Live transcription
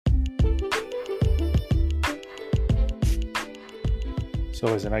So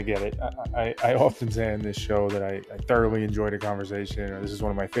listen, I get it. I often say in this show that I thoroughly enjoyed a conversation, or this is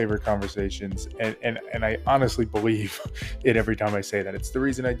one of my favorite conversations, and I honestly believe it every time I say that. It's the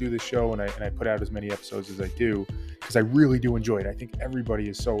reason I do this show and I put out as many episodes as I do, because I really do enjoy it. I think everybody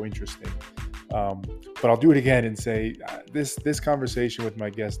is so interesting. But I'll do it again and say this conversation with my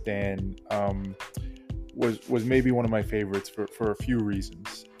guest Dan was maybe one of my favorites for a few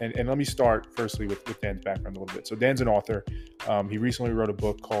reasons. And let me start firstly with Dan's background a little bit. So Dan's an author. He recently wrote a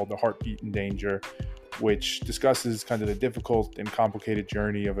book called The Heartbeat in Danger, which discusses kind of the difficult and complicated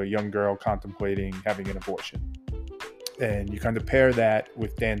journey of a young girl contemplating having an abortion. And you kind of pair that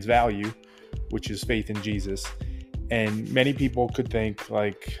with Dan's value, which is faith in Jesus. And many people could think,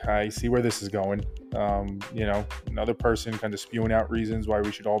 like, I see where this is going. Another person kind of spewing out reasons why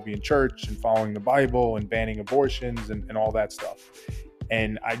we should all be in church and following the Bible and banning abortions and all that stuff.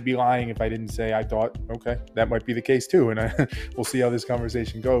 And I'd be lying if I didn't say I thought, okay, that might be the case too. And we'll see how this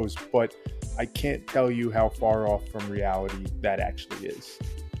conversation goes. But I can't tell you how far off from reality that actually is.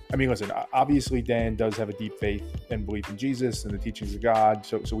 I mean, listen, obviously Dan does have a deep faith and belief in Jesus and the teachings of God.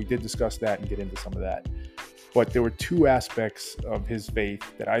 So we did discuss that and get into some of that. But there were two aspects of his faith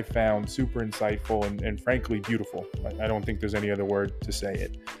that I found super insightful and frankly beautiful. I don't think there's any other word to say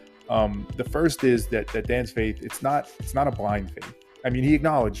it. The first is that Dan's faith, it's not a blind faith. I mean, he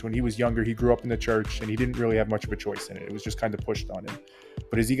acknowledged when he was younger, he grew up in the church and he didn't really have much of a choice in it. It was just kind of pushed on him.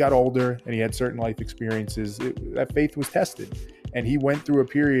 But as he got older and he had certain life experiences, that faith was tested. And he went through a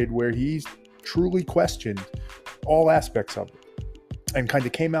period where he truly questioned all aspects of it and kind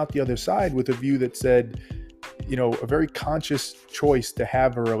of came out the other side with a view that said, a very conscious choice to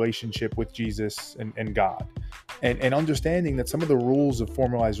have a relationship with Jesus and God, and understanding that some of the rules of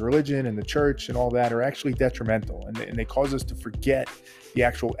formalized religion and the church and all that are actually detrimental, and they cause us to forget the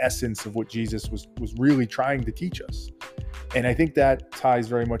actual essence of what Jesus was really trying to teach us. And I think that ties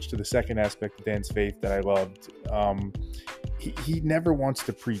very much to the second aspect of Dan's faith that I loved. He never wants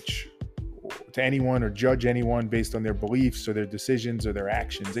to preach to anyone or judge anyone based on their beliefs or their decisions or their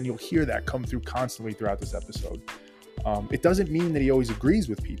actions. And you'll hear that come through constantly throughout this episode. It doesn't mean that he always agrees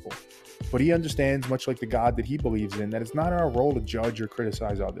with people, but he understands, much like the God that he believes in, that it's not our role to judge or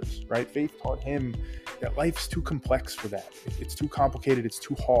criticize others, right? Faith taught him that life's too complex for that. It's too complicated. It's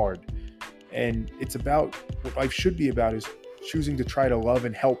too hard. And it's about what life should be about is choosing to try to love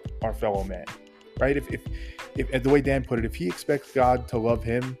and help our fellow man, right? If the way Dan put it, if he expects God to love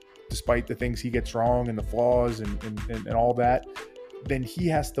him, despite the things he gets wrong and the flaws and all that, then he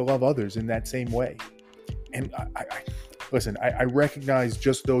has to love others in that same way. And I recognize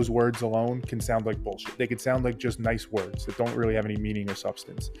just those words alone can sound like bullshit. They could sound like just nice words that don't really have any meaning or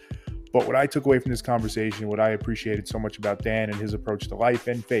substance. But what I took away from this conversation, what I appreciated so much about Dan and his approach to life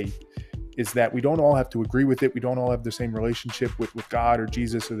and faith, is that we don't all have to agree with it. We don't all have the same relationship with God or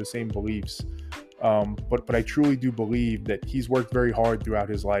Jesus or the same beliefs. But I truly do believe that he's worked very hard throughout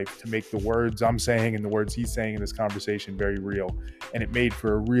his life to make the words I'm saying and the words he's saying in this conversation very real. And it made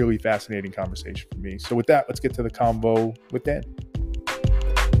for a really fascinating conversation for me. So with that, let's get to the convo with Dan.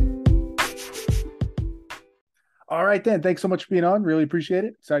 All right, Dan, thanks so much for being on. Really appreciate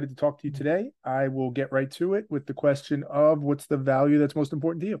it. Excited to talk to you today. I will get right to it with the question of what's the value that's most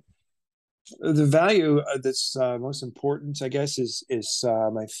important to you? The value that's most important, I guess, is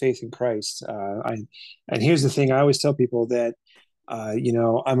my faith in Christ. And here's the thing: I always tell people that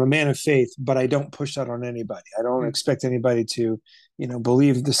I'm a man of faith, but I don't push that on anybody. I don't expect anybody to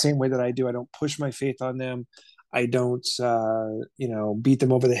believe the same way that I do. I don't push my faith on them. I don't beat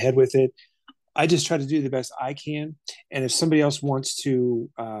them over the head with it. I just try to do the best I can. And if somebody else wants to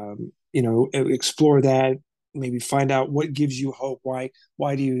explore that, maybe find out what gives you hope. Why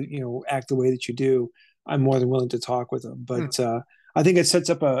do you act the way that you do? I'm more than willing to talk with them. But I think it sets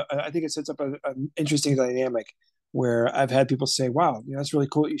up an interesting dynamic where I've had people say, "Wow, that's really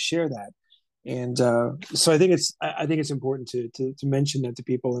cool that you share that." And so I think it's important to mention that to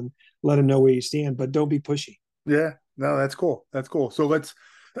people and let them know where you stand, but don't be pushy. Yeah, no, that's cool. That's cool. So let's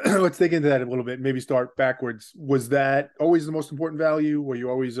dig into that a little bit. Maybe start backwards. Was that always the most important value? Were you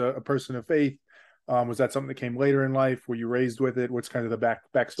always a person of faith? Was that something that came later in life? Were you raised with it? What's kind of the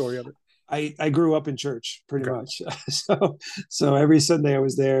backstory of it? I grew up in church pretty much. So every Sunday I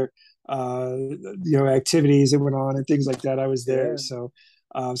was there. Activities that went on and things like that, I was there. Yeah. So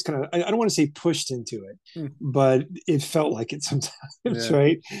I was kind of, I don't want to say pushed into it, but it felt like it sometimes,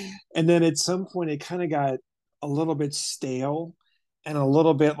 right? And then at some point it kind of got a little bit stale and a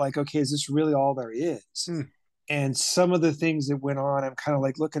little bit like, okay, is this really all there is? And some of the things that went on, I'm kind of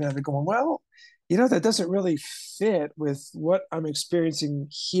like looking at it going, well, that doesn't really fit with what I'm experiencing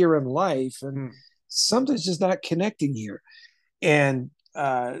here in life. And something's just not connecting here. And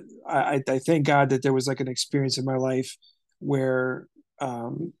I thank God that there was like an experience in my life where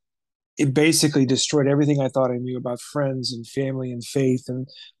it basically destroyed everything I thought I knew about friends and family and faith and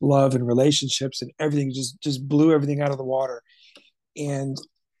love and relationships, and everything just blew everything out of the water. And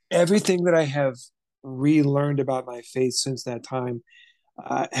everything that I have relearned about my faith since that time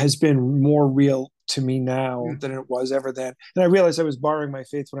has been more real to me now Mm. than it was ever then. And I realized I was borrowing my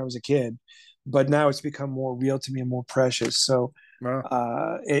faith when I was a kid, but now it's become more real to me and more precious. So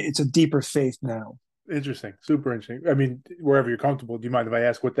Wow. it's a deeper faith now. Interesting. Super interesting. I mean, wherever you're comfortable, do you mind if I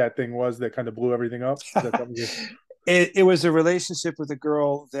ask what that thing was that kind of blew everything up? Is that something you... It was a relationship with a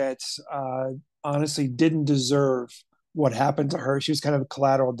girl that honestly didn't deserve what happened to her. She was kind of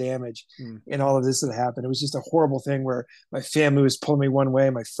collateral damage Mm, in all of this that happened. It was just a horrible thing where my family was pulling me one way,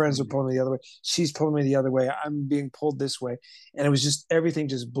 my friends were mm, pulling me the other way, she's pulling me the other way, I'm being pulled this way, and it was just everything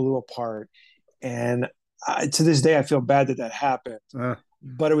just blew apart. And to this day, I feel bad that that happened. uh,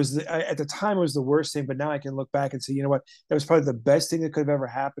 But it was at the time it was the worst thing. But now I can look back and say, you know what, that was probably the best thing that could have ever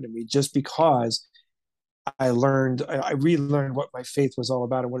happened to me, just because I relearned what my faith was all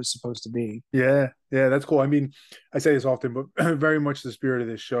about and what it's supposed to be. yeah, yeah, that's cool. I mean, I say this often, but very much the spirit of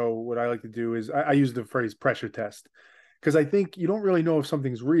this show, what I like to do is I use the phrase pressure test because I think you don't really know if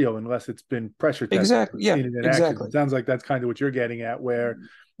something's real unless it's been pressure tested, Exactly. Yeah, seen it in action. exactly. It sounds like that's kind of what you're getting at, where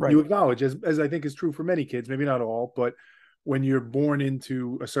you Right. acknowledge, as I think is true for many kids, maybe not all, but when you're born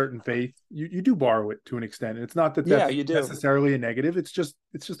into a certain faith, you do borrow it to an extent. And it's not that Yeah, that's you do. necessarily a negative. It's just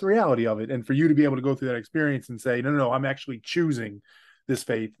the reality of it. And for you to be able to go through that experience and say, no, no, no, I'm actually choosing this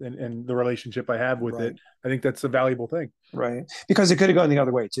faith and the relationship I have with it, Right. I think that's a valuable thing. Right. Because it could have gone the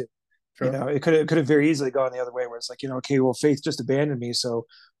other way too. You Sure. know, it could have very easily gone the other way where it's like, okay, well, faith just abandoned me, so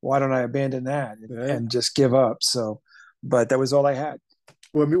why don't I abandon that Yeah. and just give up? So, but that was all I had.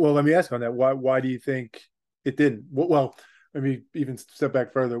 Let me ask on that. Why do you think it didn't? Well, let me even step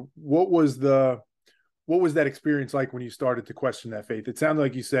back further. What was that experience like when you started to question that faith? It sounded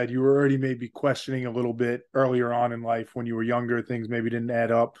like you said you were already maybe questioning a little bit earlier on in life when you were younger, things maybe didn't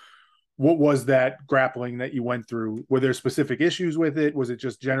add up. What was that grappling that you went through? Were there specific issues with it? Was it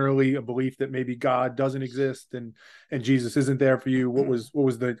just generally a belief that maybe God doesn't exist and Jesus isn't there for you? What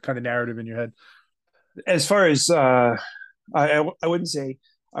was the kind of narrative in your head? As far as I wouldn't say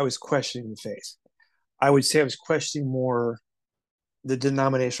I was questioning the faith. I would say I was questioning more the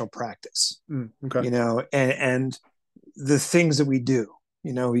denominational practice, Okay. and the things that we do.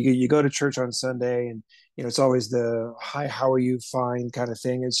 You go to church on Sunday, and it's always the "Hi, how are you? Fine" kind of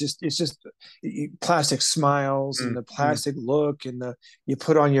thing. It's just plastic smiles and Mm, the mm, plastic look, and the you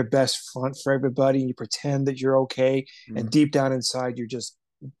put on your best front for everybody, and you pretend that you're okay, and mm, deep down inside you're just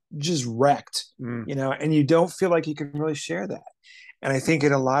wrecked, mm, and you don't feel like you can really share that. And I think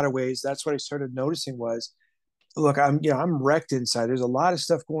in a lot of ways that's what I started noticing was, look, I'm wrecked inside. There's a lot of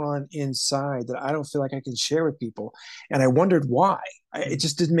stuff going on inside that I don't feel like I can share with people. And I wondered why. It mm,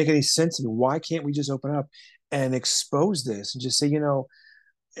 just didn't make any sense to me. Why can't we just open up and expose this and just say,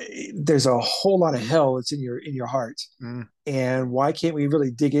 there's a whole lot of hell that's in your heart. mm, And why can't we really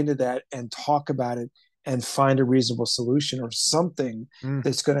dig into that and talk about it and find a reasonable solution or something mm,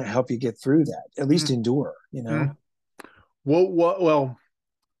 that's going to help you get through that, at least mm, endure. mm. Well,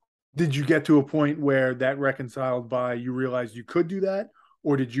 did you get to a point where that reconciled by you realized you could do that,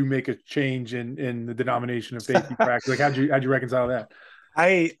 or did you make a change in the denomination of faith you practice? Like how'd you reconcile that?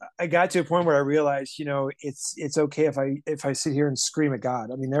 I got to a point where I realized, it's okay if I sit here and scream at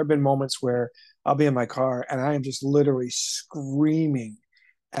God. I mean, there have been moments where I'll be in my car and I am just literally screaming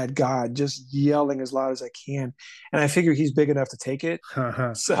at God, just yelling as loud as I can. And I figure he's big enough to take it.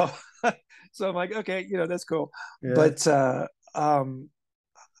 So so I'm like, okay, that's cool. Yeah. But I,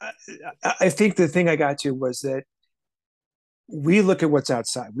 I think the thing I got to was that we look at what's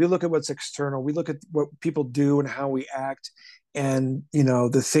outside, we look at what's external, we look at what people do and how we act, and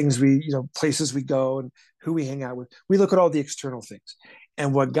the things places we go and who we hang out with. We look at all the external things,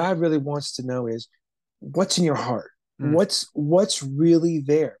 and what God really wants to know is what's in your heart, Mm, what's really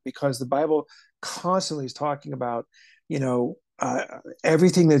there, because the Bible constantly is talking about you know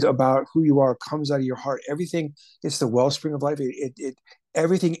everything that's about who you are comes out of your heart. Everything, it's the wellspring of life. It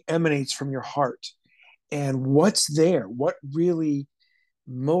everything emanates from your heart. And what's there, what really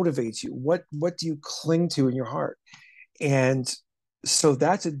motivates you, what do you cling to in your heart? And so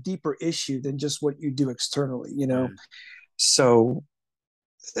that's a deeper issue than just what you do externally. mm, So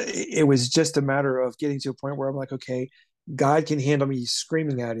it was just a matter of getting to a point where I'm like, okay, God can handle me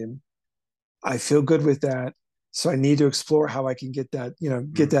screaming at him. I feel good with that. So I need to explore how I can get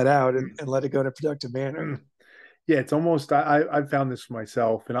mm, that out and, mm, and let it go in a productive manner. mm. Yeah, it's almost I've found this for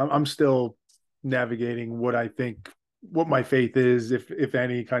myself, and I'm still navigating what I think. what my faith is, if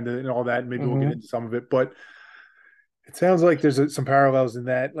any, kind of, and all that. Maybe we'll get Hmm. into some of it, but it sounds like there's some parallels in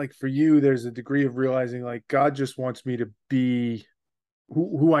that. Like for you, there's a degree of realizing like God just wants me to be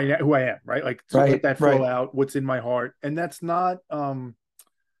who I am, right? Like to let Right, that flow right, out, what's in my heart, and that's not.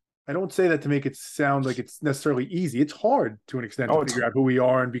 I don't say that to make it sound like it's necessarily easy. It's hard to an extent to oh, it's figure out who we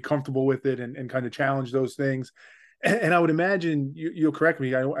are and be comfortable with it and kind of challenge those things. And I would imagine you'll correct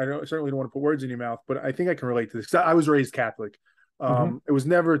me. I certainly don't want to put words in your mouth, but I think I can relate to this because I was raised Catholic. hmm. It was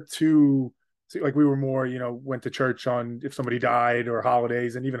never too like we were more, went to church on if somebody died or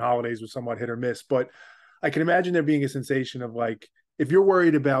holidays, and even holidays was somewhat hit or miss. But I can imagine there being a sensation of like if you're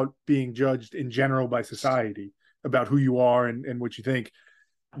worried about being judged in general by society about who you are and what you think,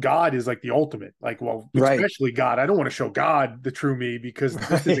 God is like the ultimate. Like, well, Right. especially God. I don't want to show God the true me because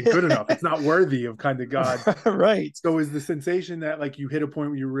this isn't good enough. It's not worthy of kind of God. Right. So is the sensation that like you hit a point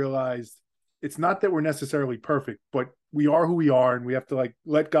where you realized it's not that we're necessarily perfect, but we are who we are, and we have to like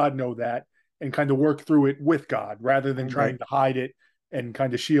let God know that and kind of work through it with God rather than Right. trying to hide it and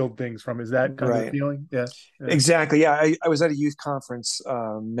kind of shield things from. Is that kind of the Right. feeling? Yeah. Yeah. Exactly. Yeah. I was at a youth conference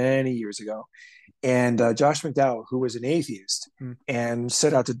many years ago, and Josh McDowell, who was an atheist Mm. and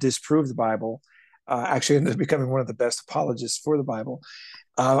set out to disprove the Bible, actually ended up becoming one of the best apologists for the Bible.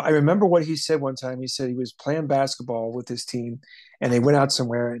 I remember what he said one time. He said he was playing basketball with his team, and they went out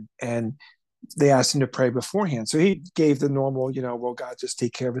somewhere, and they asked him to pray beforehand. So he gave the normal, well, God, just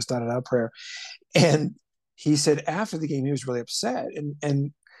take care of us, da da da prayer. And he said after the game, he was really upset.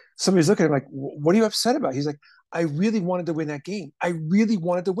 And somebody's looking at him like, what are you upset about? He's like, I really wanted to win that game. I really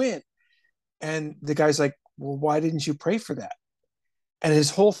wanted to win. And the guy's like, well, why didn't you pray for that? And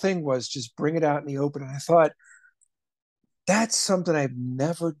his whole thing was just bring it out in the open. And I thought, that's something I've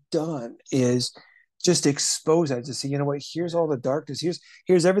never done is just expose that to say, you know what, here's all the darkness.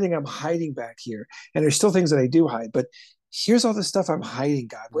 Here's everything I'm hiding back here. And there's still things that I do hide, but here's all the stuff I'm hiding,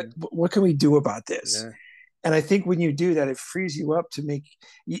 God. What can we do about this? Yeah. And I think when you do that, it frees you up to make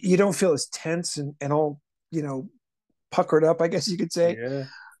you don't feel as tense and all, you know, puckered up, I guess you could say. Yeah.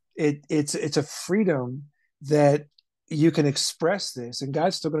 It's a freedom that you can express this, and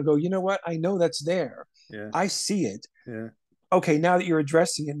God's still going to go, you know what? I know that's there. Yeah. I see it. Yeah. Okay, now that you're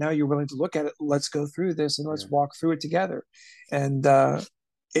addressing it, now you're willing to look at it. Let's go through this and Yeah. let's walk through it together. And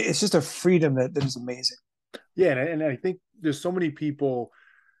it's just a freedom that is amazing. Yeah. And I think there's so many people,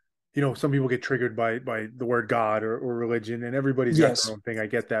 some people get triggered by the word God or religion, and everybody's got their Yes. own thing. I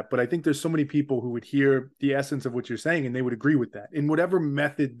get that. But I think there's so many people who would hear the essence of what you're saying and they would agree with that. In whatever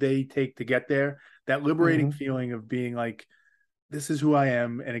method they take to get there, that liberating Hmm. feeling of being like, this is who I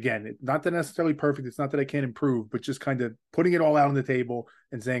am. And again, not that necessarily perfect. It's not that I can't improve, but just kind of putting it all out on the table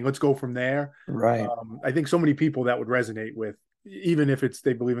and saying, let's go from there. Right. I think so many people that would resonate with, even if it's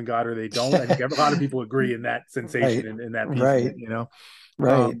they believe in God or they don't. I think a lot of people agree in that sensation Right. and in that piece of Right. it.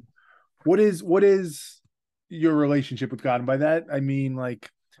 Right. Um, what is your relationship with God? And by that I mean like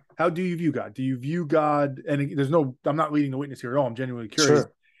how do you view God? Do you view God and there's no I'm not leading the witness here at all. I'm genuinely curious.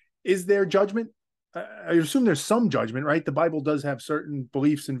 Sure. Is there judgment? I assume there's some judgment, right? The Bible does have certain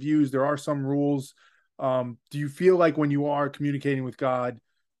beliefs and views. There are some rules. Do you feel like when you are communicating with God,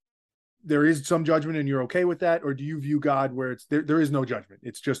 there is some judgment and you're okay with that, or do you view God where it's there is no judgment,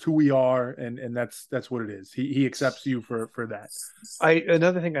 it's just who we are, and that's what it is, he accepts you for that. I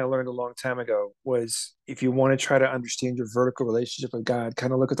Another thing I learned a long time ago was if you want to try to understand your vertical relationship with God,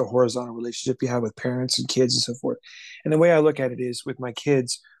 kind of look at the horizontal relationship you have with parents and kids and so forth. And the way I look at it is with my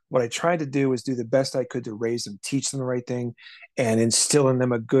kids, what I tried to do is do the best I could to raise them, teach them the right thing, and instill in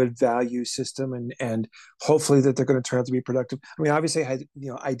them a good value system, and hopefully that they're going to turn out to be productive. I mean, obviously I had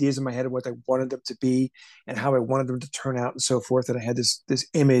ideas in my head of what I wanted them to be and how I wanted them to turn out and so forth. And I had this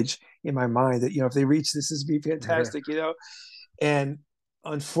image in my mind that if they reach this is be Yeah. fantastic. And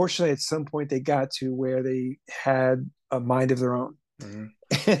unfortunately, at some point, they got to where they had a mind of their own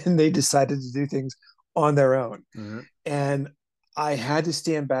Mm-hmm. and they decided to do things on their own. Mm-hmm. And I had to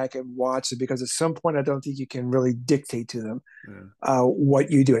stand back and watch it because at some point, I don't think you can really dictate to them Yeah. what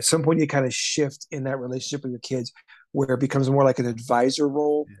you do. At some point, you kind of shift in that relationship with your kids where it becomes more like an advisor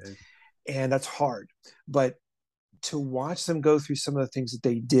role. Yeah. And that's hard. But to watch them go through some of the things that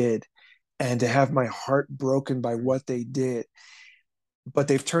they did and to have my heart broken by what they did, but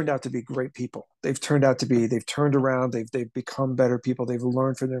they've turned out to be great people. They've turned around, they've become better people, they've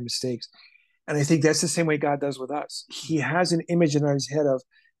learned from their mistakes. And I think that's the same way God does with us. He has an image in his head of,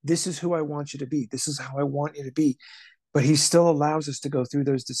 this is who I want you to be, this is how I want you to be, but he still allows us to go through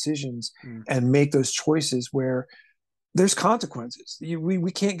those decisions Mm-hmm. and make those choices where there's consequences.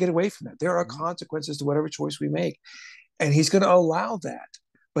 We can't get away from that. There are consequences to whatever choice we make, and he's going to allow that,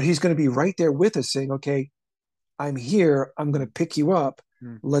 but he's going to be right there with us saying, okay, I'm here. I'm going to pick you up.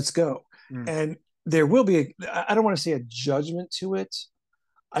 Mm, Let's go. mm, And there will be, I don't want to say a judgment to it.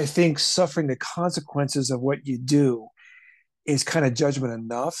 I think suffering the consequences of what you do is kind of judgment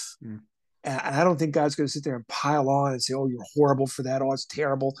enough. mm, And I don't think God's going to sit there and pile on and say, "Oh, you're horrible for that. Oh, it's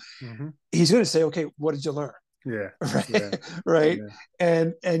terrible." mm-hmm. He's going to say, "Okay, what did you learn?" Yeah. Yeah. Right, right.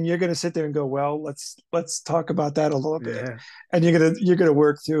 Yeah. And you're going to sit there and go, "Well, let's talk about that a little bit," Yeah. and you're gonna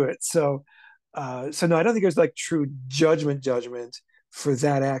work through it. So, so no, I don't think there's like true judgment for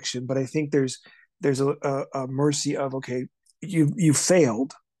that action, but I think there's a mercy of, okay, you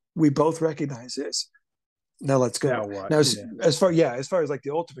failed. We both recognize this. Now let's Now go. what? Now, Yeah. as far as like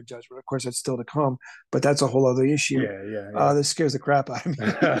the ultimate judgment, of course, that's still to come, but that's a whole other issue. Yeah. Yeah. That scares the crap out of me.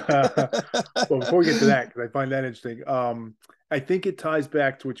 Yeah. Well, before we get to that, because I find that interesting, I think it ties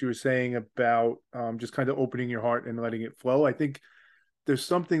back to what you were saying about just kind of opening your heart and letting it flow. I think there's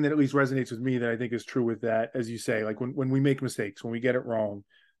something that at least resonates with me that I think is true with that, as you say, like when we make mistakes, when we get it wrong,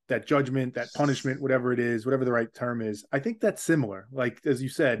 that judgment, that punishment, whatever it is, whatever the right term is, I think that's similar. Like as you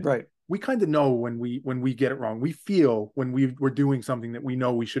said, Right. we kind of know when we get it wrong. We feel when we're doing something that we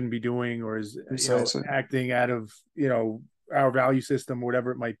know we shouldn't be doing, or is Precisely. acting out of our value system, or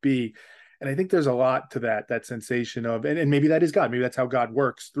whatever it might be. And I think there's a lot to that sensation of, and maybe that is God. Maybe that's how God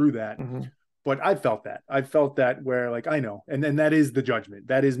works through that. Hmm. But I felt that where like I know, and then that is the judgment.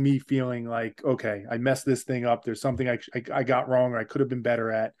 That is me feeling like, okay, I messed this thing up. There's something I got wrong, or I could have been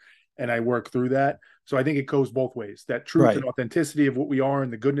better at, and I work through that. So I think it goes both ways. That truth and Right. authenticity of what we are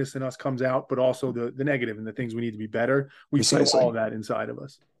and the goodness in us comes out, but also the negative and the things we need to be better. We feel all of Precisely. that inside of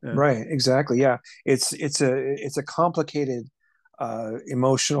us. Yeah. Right. Exactly. Yeah. It's a complicated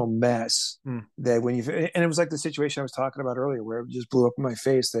emotional mess Mm, that when you, and it was like the situation I was talking about earlier where it just blew up in my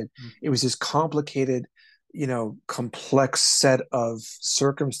face, that mm, it was this complicated, complex set of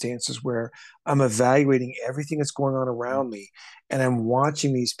circumstances where I'm evaluating everything that's going on mm, around me, and I'm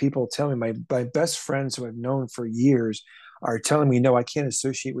watching these people tell me, my best friends who I've known for years are telling me, no, I can't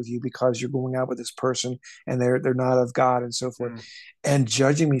associate with you because you're going out with this person and they're not of God and so forth, mm, and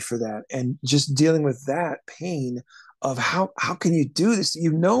judging me for that, and just dealing with that pain of how can you do this?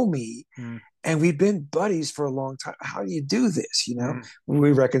 You know me, mm, and we've been buddies for a long time. How do you do this? mm, When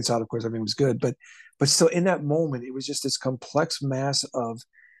we reconciled, of course, everything was good, but still, in that moment, it was just this complex mass of,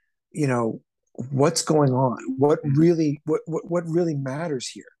 you know what's going on, mm. what really matters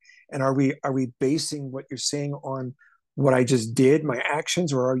here, and are we basing what you're saying on what I just did, my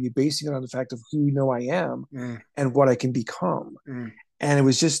actions, or are you basing it on the fact of who I am Mm, and what I can become? mm, And it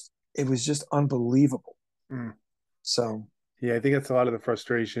was just unbelievable. mm. So Yeah, I think that's a lot of the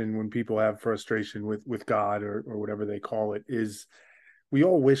frustration when people have frustration with God or whatever they call it is we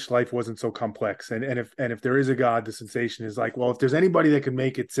all wish life wasn't so complex. And if there is a God, the sensation is like, well, if there's anybody that can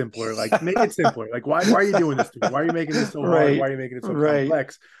make it simpler, like make it simpler. Like why are you doing this to me? Why are you making this so hard? Why right, are you making it so right.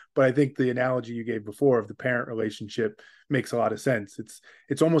 complex? But I think the analogy you gave before of the parent relationship makes a lot of sense.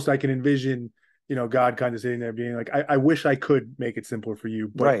 It's almost I can envision, God kind of sitting there being like, I wish I could make it simpler for you,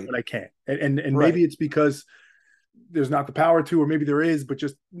 but Right, I can't. And maybe right. it's because there's not the power to, or maybe there is, but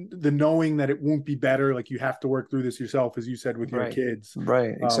just the knowing that it won't be better. Like you have to work through this yourself, as you said, with your Right, kids.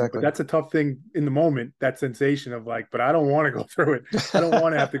 right, But exactly. that's a tough thing in the moment, that sensation of like, but I don't want to go through it. I don't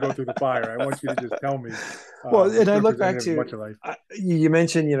want to have to go through the fire. I want you to just tell me. Well, and It's I look back representative of to, much of life. you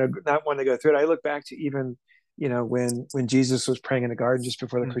mentioned, not wanting to go through it. I look back to even, when Jesus was praying in the garden just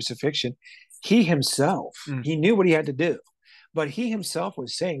before the Mm, crucifixion, he himself, mm, he knew what he had to do, but he himself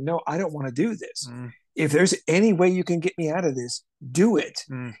was saying, no, I don't want to do this. mm, If there's any way you can get me out of this, do it.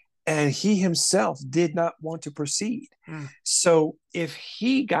 mm, And he himself did not want to proceed. mm, So if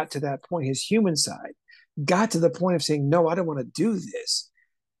he got to that point, his human side got to the point of saying, no, I don't want to do this,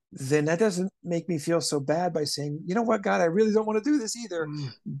 then that doesn't make me feel so bad by saying, you know what, God, I really don't want to do this either, mm,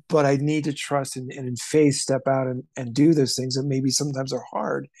 but I need to trust and in faith step out and do those things that maybe sometimes are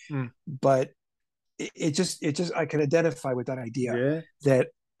hard. mm. But it just I can identify with that idea Yeah, that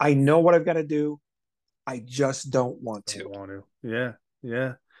I know what I've got to do. I just don't want I to. want to. Yeah,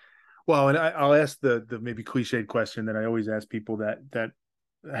 yeah. Well, and I'll ask the maybe cliched question that I always ask people that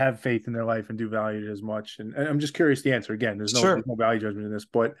have faith in their life and do value it as much. And I'm just curious the answer. Again, there's Sure. no value judgment in this,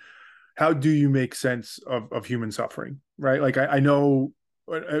 but how do you make sense of human suffering? Right? Like I know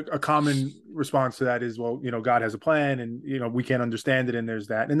a common response to that is, well, God has a plan, and we can't understand it, and there's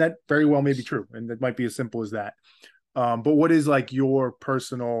that, and that very well may be true, and that might be as simple as that. But what is like your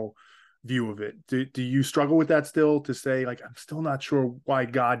personal view of it? Do you struggle with that still, to say like I'm still not sure why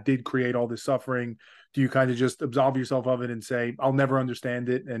God did create all this suffering? do you kind of just absolve yourself of it and say, I'll never understand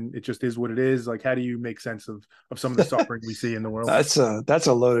it and it just is what it is? Like, how do you make sense of some of the suffering we see in the world? That's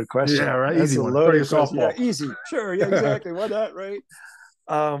a loaded Yeah, question. right. That's Easy a one. Throw you a loaded question. Yeah, softball. easy. Sure. Yeah, exactly. Why not? Right.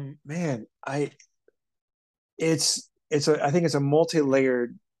 Man, I think it's a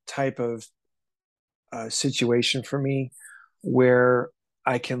multi-layered type of situation for me where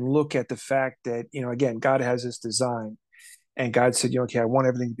I can look at the fact that, again, God has this design and God said, okay, I want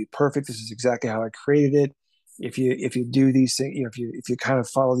everything to be perfect. This is exactly how I created it. If you do these things, if you kind of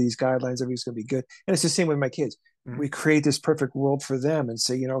follow these guidelines, everything's going to be good. And it's the same with my kids. Mhm. We create this perfect world for them and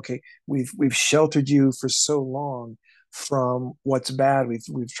say, okay, we've sheltered you for so long from what's bad.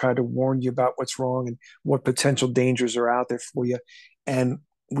 We've tried to warn you about what's wrong and what potential dangers are out there for you. And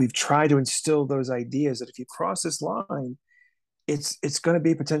we've tried to instill those ideas that if you cross this line, it's going to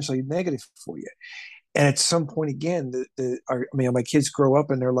be potentially negative for you. And at some point, again, my kids grow up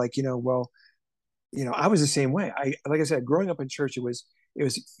and they're like, well, I was the same way. Like I said, growing up in church, it was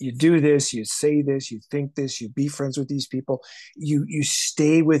you do this, you say this, you think this, you be friends with these people, you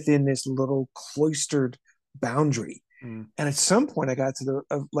stay within this little cloistered boundary. Mm. And at some point, I got to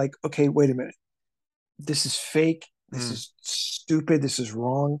like, okay, wait a minute, this is fake, this Mm. is stupid, this is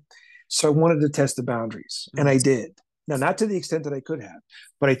wrong. So I wanted to test the boundaries, and Mm. I did. Now, not to the extent that I could have,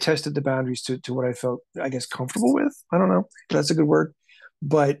 but I tested the boundaries to what I felt, I guess, comfortable with. I don't know if that's a good word,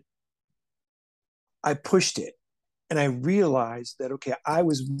 but I pushed it and I realized that, okay, I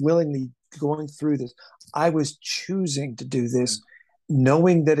was willingly going through this. I was choosing to do Mm. this,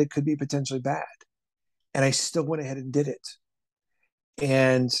 knowing that it could be potentially bad. And I still went ahead and did it.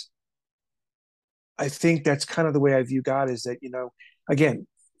 And I think that's kind of the way I view God is that, again,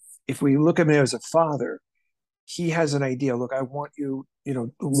 if we look at him as a father, he has an idea. Look, I want you,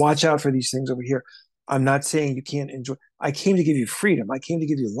 watch out for these things over here. I'm not saying you can't enjoy. I came to give you freedom. I came to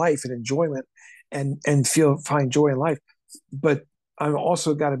give you life and enjoyment and find joy in life. But I'm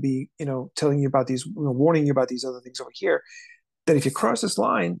also got to be, telling you about these, warning you about these other things over here, that if you cross this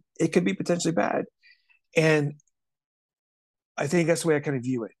line, it could be potentially bad. And I think that's the way I kind of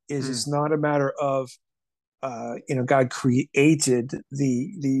view it is Mm. it's not a matter of, God created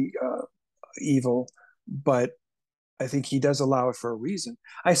the evil, but I think he does allow it for a reason.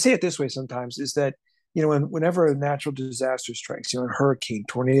 I say it this way sometimes is that, whenever a natural disaster strikes, a hurricane,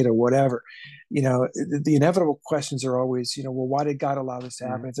 tornado, whatever, the inevitable questions are always, well, why did God allow this to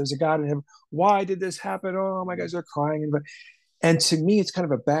happen? Mm. If there's a God in heaven, why did this happen? Oh, my guys are crying. And to me, it's kind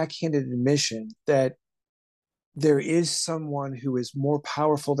of a backhanded admission that there is someone who is more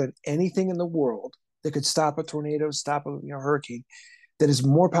powerful than anything in the world that could stop a tornado, stop a hurricane, that is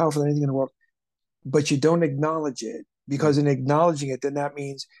more powerful than anything in the world, but you don't acknowledge it Mm. because in acknowledging it, then that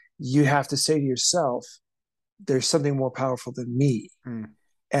means you have to say to yourself, there's something more powerful than me. Mm.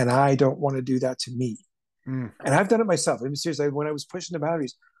 And I don't want to do that to me. Mm. And I've done it myself. I mean, seriously, when I was pushing the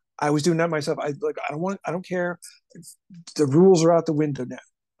boundaries, I was doing that myself. I don't care. The rules are out the window now.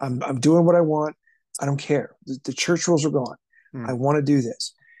 I'm doing what I want. I don't care. The church rules are gone. I Mm. want to do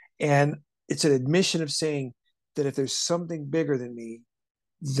this. And it's an admission of saying that if there's something bigger than me,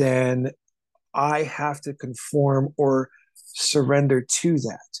 then I have to conform or surrender to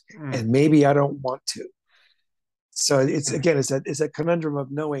that. Mm. And maybe I don't want to. So it's that conundrum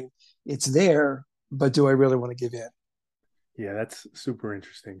of knowing it's there, but do I really want to give in? Yeah, that's super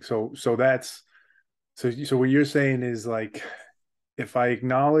interesting. So what you're saying is like, if I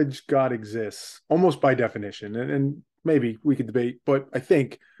acknowledge God exists, almost by definition, and maybe we could debate, but I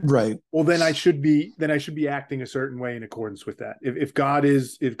think, Right. well, then I should be acting a certain way in accordance with that. If God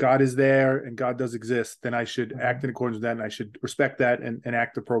is there and God does exist, then I should act in accordance with that, and I should respect that and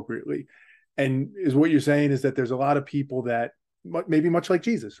act appropriately. And is what you're saying is that there's a lot of people that maybe much like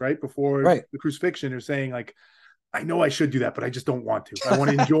Jesus, right before Right. the crucifixion, are saying like, I know I should do that, but I just don't want to. I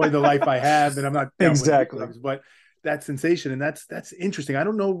want to enjoy the life I have, and I'm not down with Exactly. drugs. But that sensation, and that's interesting. I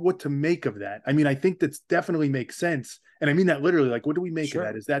don't know what to make of that. I mean, I think that's definitely makes sense, and I mean that literally. Like, what do we make of that?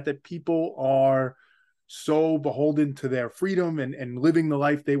 Sure. Is that people are so beholden to their freedom and living the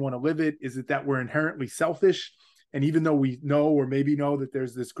life they want to live it? Is it that we're inherently selfish? And even though we know or maybe know that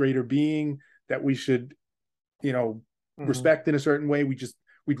there's this greater being that we should, Mhm. respect in a certain way,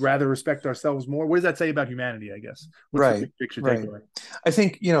 we'd rather respect ourselves more. What does that say about humanity, I guess? What's the Right. big picture Right. takeaway? I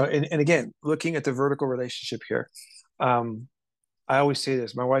think, and again, looking at the vertical relationship here, um, I always say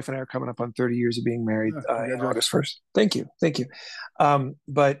this. My wife and I are coming up on 30 years of being married in Congratulations. August 1st. Thank you. Thank you.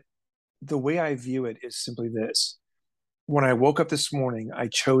 But the way I view it is simply this. When I woke up this morning, I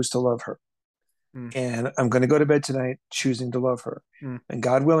chose to love her. Mm. And I'm going to go to bed tonight choosing to love her. Mm. And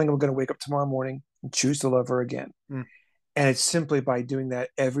God willing, I'm going to wake up tomorrow morning and choose to love her again. Mm. And it's simply by doing that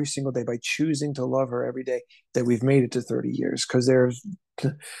every single day, by choosing to love her every day, that we've made it to 30 years. Because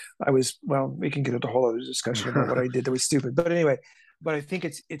well, we can get into a whole other discussion about what I did that was stupid. But anyway, but I think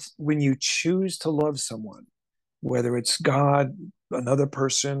it's when you choose to love someone, whether it's God, another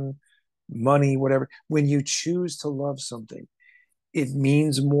person, money, whatever, when you choose to love something, it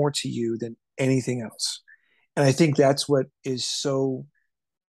means more to you than anything else. And I think that's what is so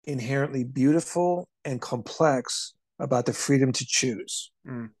inherently beautiful and complex about the freedom to choose,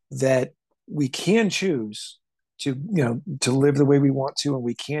 Mm. that we can choose to to live the way we want to, and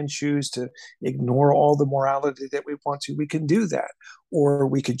we can choose to ignore all the morality that we want to. We can do that, or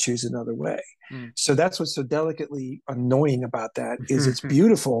we could choose another way. Mm. So that's what's so delicately annoying about that, is it's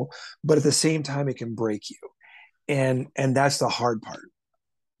beautiful, but at the same time it can break you, and that's the hard part.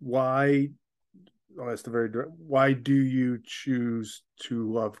 Why? Oh, that's the very. Why do you choose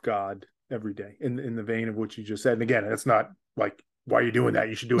to love God every day? In the vein of what you just said, and again, that's not like why are you doing that.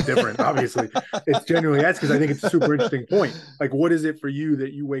 You should do it different. Obviously, it's genuinely that's because I think it's a super interesting point. Like, what is it for you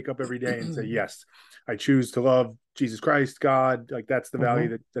that you wake up every day and say, "Yes, I choose to love Jesus Christ, God." Like that's the value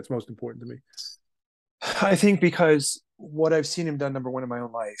Mhm. that's most important to me. I think because what I've seen him done, number one, in my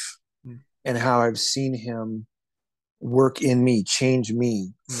own life, Mm. and how I've seen him work in me, change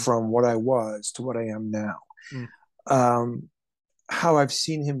me Mm. from what I was to what I am now. Mm. Um, how I've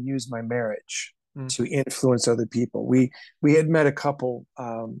seen him use my marriage Mm. to influence other people. We had met a couple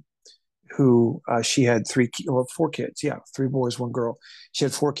who she had four kids. Yeah, three boys, one girl. She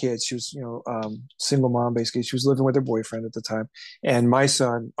had four kids. She was, single mom basically. She was living with her boyfriend at the time, and my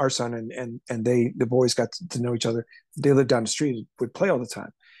son, our son, and the boys got to know each other. They lived down the street, and would play all the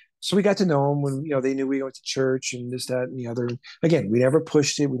time. So we got to know them when they knew we went to church and this, that, and the other. Again, we never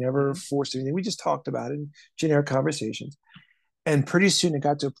pushed it, we never Mm. forced anything. We just talked about it in generic conversations. And pretty soon it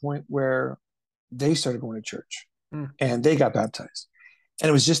got to a point where they started going to church Mm. and they got baptized. And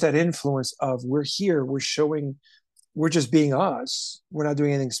it was just that influence of, we're here, we're showing, we're just being us. We're not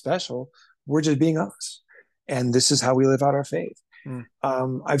doing anything special. We're just being us. And this is how we live out our faith. Mm.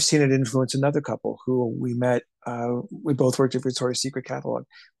 I've seen it influence another couple who we met. We both worked at Victoria's Secret catalog.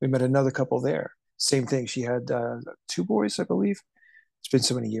 We met another couple there. Same thing. She had two boys, I believe. It's been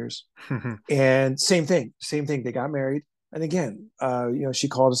so many years. And same thing, same thing. They got married. And again, she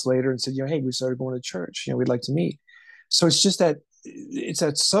called us later and said, hey, we started going to church. We'd like to meet. So it's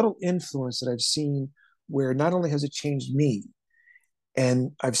that subtle influence that I've seen, where not only has it changed me,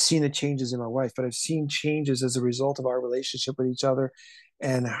 and I've seen the changes in my wife, but I've seen changes as a result of our relationship with each other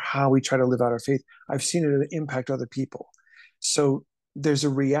and how we try to live out our faith. I've seen it impact other people. So there's a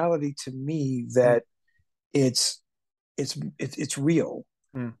reality to me Mm. that it's real,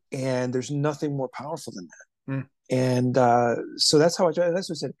 Mm. and there's nothing more powerful than that. Mm. And so that's how I try. That's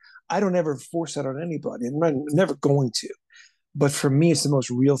what I said. I don't ever force that on anybody, and I'm never going to. But for me, it's the most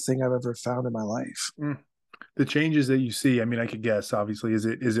real thing I've ever found in my life. Mm. The changes that you see, I mean, I could guess, obviously, is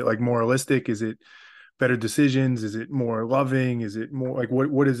it like moralistic? Is it better decisions? Is it more loving? Is it more like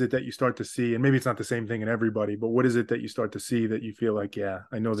what is it that you start to see? And maybe it's not the same thing in everybody, but what is it that you start to see that you feel like, yeah,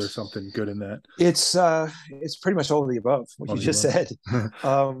 I know there's something good in that? It's pretty much all of the above, what All you the just above. said.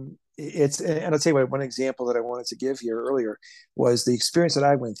 And I'll tell you what, one example that I wanted to give here earlier was the experience that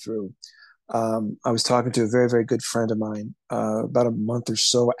I went through. I was talking to a very, very good friend of mine about a month or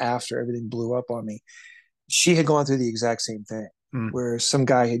so after everything blew up on me. She had gone through the exact same thing, Mm. where some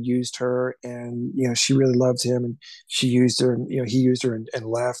guy had used her, and she really loved him, and she used her, and he used her, and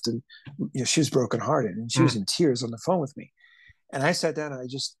left, and she was brokenhearted, and she was Mm. in tears on the phone with me. And I sat down, and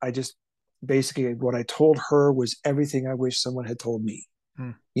I just basically, what I told her was everything I wish someone had told me.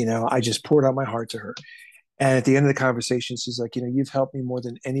 Mm. I just poured out my heart to her. And at the end of the conversation, she's like, you've helped me more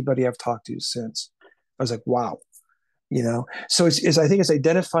than anybody I've talked to since. I was like, wow. So it's I think it's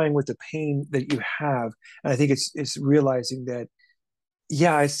identifying with the pain that you have. And I think it's realizing that,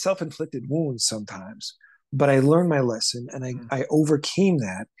 yeah, I self-inflicted wounds sometimes, but I learned my lesson, and I, Mm. I overcame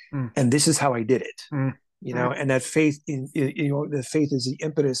that. Mm. And this is how I did it. Mm. Mm. And that faith the faith is the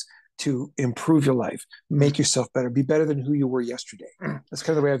impetus to improve your life, Mm. make yourself better, be better than who you were yesterday. Mm. That's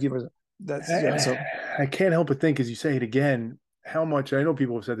kind of the way I view it. That's so. I can't help but think, as you say it again, how much I know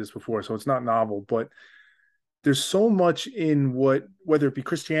people have said this before, so it's not novel, but there's so much in whether it be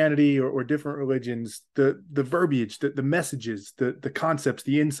Christianity or different religions, the verbiage, the messages, the concepts,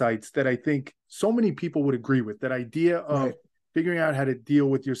 the insights that I think so many people would agree with. That idea of Right. figuring out how to deal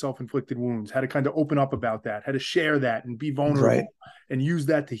with your self-inflicted wounds, how to kind of open up about that, how to share that and be Right. vulnerable and use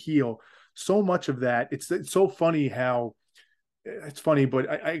that to heal. So much of that, it's so funny how it's funny, but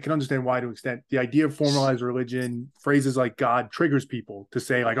I can understand why to an extent. The idea of formalized religion, phrases like God triggers people to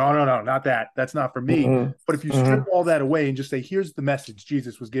say like, oh, no, no, not that. That's not for me. Hmm. But if you strip Hmm. all that away and just say, here's the message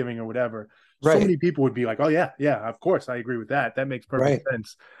Jesus was giving or whatever, so Right, many people would be like, oh, yeah, yeah, of course. I agree with that. That makes perfect right,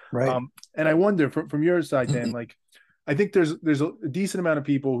 sense. right. And I wonder from your side, Dan, like, I think there's a decent amount of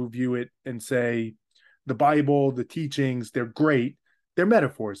people who view it and say the Bible, the teachings, they're great. They're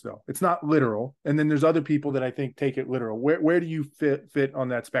metaphors, though. It's not literal. And then there's other people that I think take it literal. Where do you fit on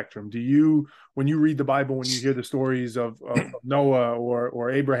that spectrum? Do you, when you read the Bible, when you hear the stories of Noah or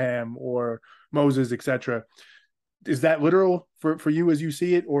Abraham or Moses, etc., is that literal for you as you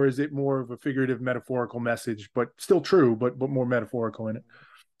see it, or is it more of a figurative, metaphorical message, but still true, but more metaphorical in it?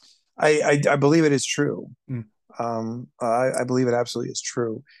 I believe it is true. Mm. I believe it absolutely is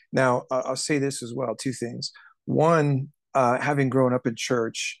true. Now, I'll say this as well: two things. One, having grown up in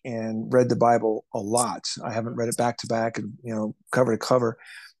church and read the Bible a lot, I haven't read it back to back and cover to cover,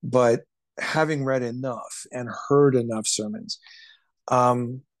 but having read enough and heard enough sermons,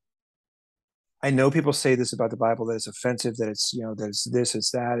 um, I know people say this about the Bible that it's offensive, that it's that it's this,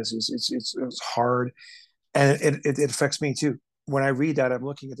 it's that, it's hard, and it affects me too. When I read that, I'm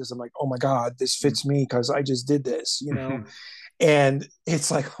looking at this, I'm like, oh my God, this Mm. fits me because I just did this, and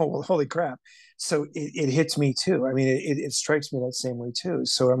it's like, oh well, holy crap. So it hits me too. I mean, it strikes me that same way too.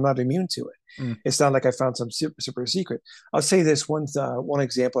 So I'm not immune to it. Mm. It's not like I found some super secret. I'll say this one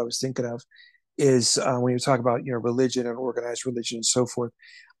example I was thinking of is when you talk about religion and organized religion and so forth.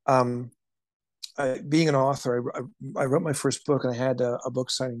 Um, Being an author, I wrote my first book, and I had a book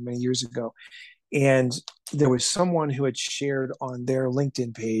signing many years ago. And there was someone who had shared on their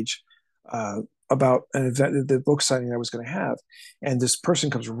LinkedIn page about an event, the book signing I was going to have. And this person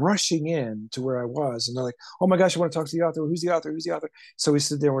comes rushing in to where I was, and they're like, "Oh my gosh, I want to talk to the author. Who's the author? Who's the author?" So we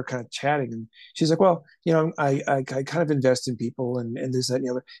stood there, and we're kind of chatting, and she's like, "Well, I kind of invest in people, and this, that, and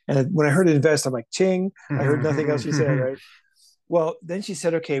the other." And when I heard invest, I'm like, "Ching!" I heard nothing else she said, right? Well, then she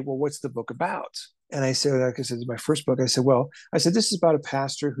said, okay, well, what's the book about? And I said, like I said, my first book, I said, well, I said, this is about a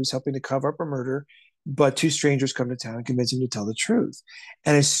pastor who's helping to cover up a murder, but two strangers come to town and convince him to tell the truth.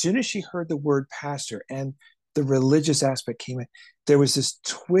 And as soon as she heard the word pastor and the religious aspect came in, there was this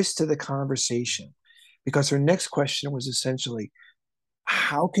twist to the conversation because her next question was essentially,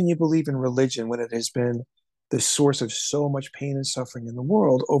 how can you believe in religion when it has been the source of so much pain and suffering in the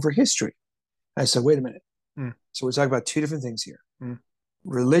world over history? I said, wait a minute. Mm. So we're talking about two different things here. Mm.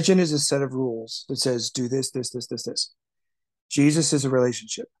 Religion is a set of rules that says do this, this, this, this, this. Jesus is a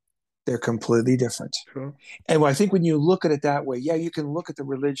relationship. They're completely different. Sure. And I think when you look at it that way, yeah, you can look at the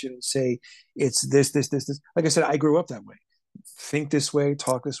religion and say it's this, this, this, this. Like I said, I grew up that way. Think this way,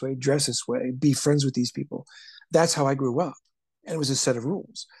 talk this way, dress this way, be friends with these people. That's how I grew up. And it was a set of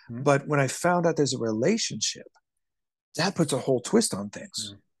rules. Mm. But when I found out there's a relationship, that puts a whole twist on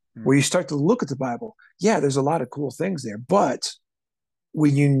things. Mm. Where you start to look at the Bible, yeah, there's a lot of cool things there. But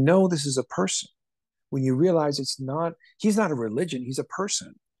when you know this is a person, when you realize he's not a religion, he's a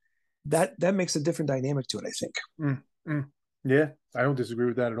person, that makes a different dynamic to it, I think. Mm. Mm. Yeah, I don't disagree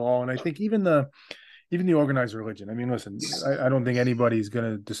with that at all. And I think even the organized religion. I mean, listen, I don't think anybody's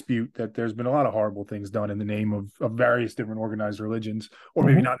going to dispute that there's been a lot of horrible things done in the name of various different organized religions, or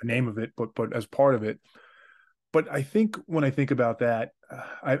maybe Mm-hmm. not the name of it, but as part of it. But I think when I think about that,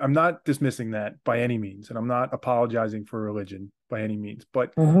 I'm not dismissing that by any means, and I'm not apologizing for religion by any means.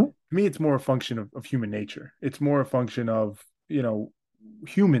 But Mm-hmm. to me, it's more a function of human nature. It's more a function of,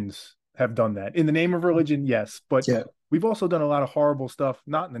 humans have done that in the name of religion, yes, but Yeah, we've also done a lot of horrible stuff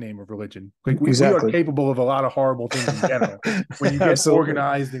not in the name of religion. Like we are exactly. capable of a lot of horrible things in general. When you get Absolutely.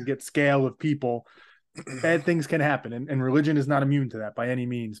 organized and get scale of people, bad things can happen, and religion is not immune to that by any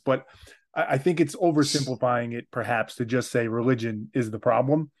means. But I think it's oversimplifying it perhaps to just say religion is the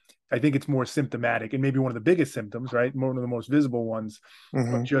problem. I think it's more symptomatic and maybe one of the biggest symptoms, right? One of the most visible ones of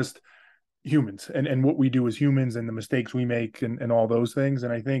Mm-hmm. just humans and what we do as humans and the mistakes we make and all those things.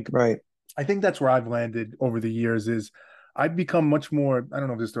 And Right. I think that's where I've landed over the years is I've become much more, I don't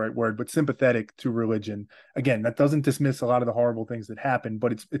know if this is the right word, but sympathetic to religion. Again, that doesn't dismiss a lot of the horrible things that happen,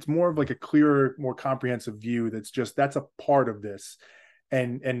 but it's more of like a clearer, more comprehensive view that's a part of this.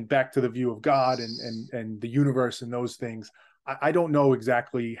 And back to the view of God and the universe and those things. I don't know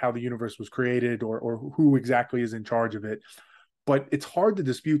exactly how the universe was created or who exactly is in charge of it, but it's hard to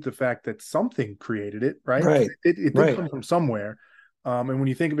dispute the fact that something created it, right? Right. It did Right. come from somewhere. And when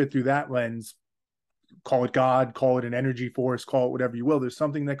you think of it through that lens, call it God, call it an energy force, call it whatever you will, there's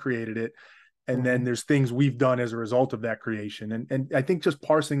something that created it. And then Mm-hmm. there's things we've done as a result of that creation. And I think just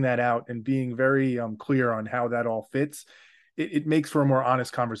parsing that out and being very clear on how that all fits, it makes for a more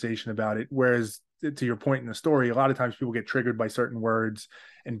honest conversation about it. Whereas to your point in the story, a lot of times people get triggered by certain words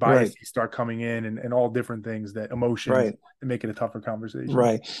and Right. biases start coming in, and all different things, that emotions, Right. and make it a tougher conversation.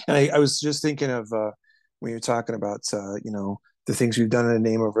 Right. And I was just thinking of when you're talking about the things we've done in the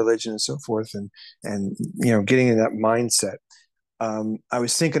name of religion and so forth, and getting in that mindset. I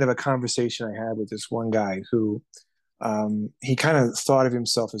was thinking of a conversation I had with this one guy who he kind of thought of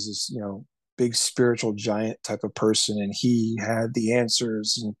himself as this, big spiritual giant type of person, and he had the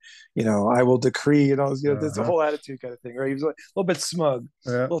answers, and I will decree, there's a Uh-huh. whole attitude kind of thing, right? He was a little bit smug,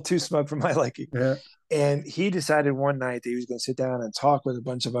 Yeah. a little too smug for my liking. Yeah. And he decided one night that he was going to sit down and talk with a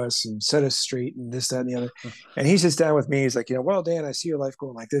bunch of us and set us straight and this, that, and the other. And he sits down with me. He's like, well, Dan, I see your life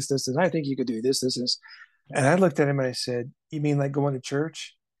going like this, and I think you could do this, this, this. And I looked at him and I said, you mean like going to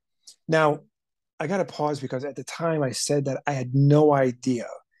church? Now, I got to pause because at the time I said that I had no idea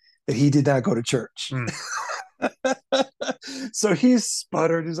that he did not go to church. Mm. So he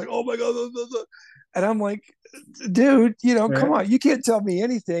sputtered. He's like, oh my God. Blah, blah, blah. And I'm like, dude, Yeah. come on. You can't tell me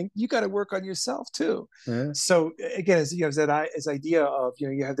anything. You got to work on yourself too. Yeah. So again, as that idea of,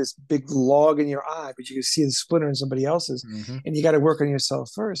 you have this big log in your eye, but you can see the splinter in somebody else's, Mm-hmm. and you got to work on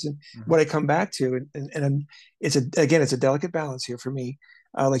yourself first. And Mm-hmm. what I come back to, and it's a delicate balance here for me.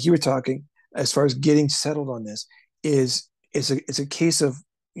 Like you were talking, as far as getting settled on this, it's a case of,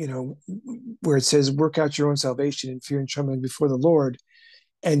 where it says work out your own salvation in fear and trembling before the Lord,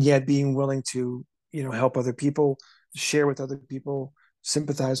 and yet being willing to, help other people, share with other people,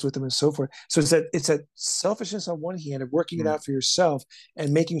 sympathize with them, and so forth. So it's that selfishness on one hand of working it Mm. out for yourself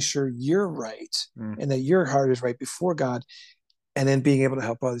and making sure you're right, Mm. and that your heart is right before God, and then being able to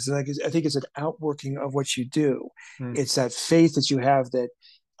help others. And I think it's an outworking of what you do. Mm. It's that faith that you have that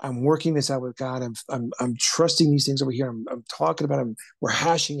I'm working this out with God. I'm trusting these things over here. I'm talking about them. We're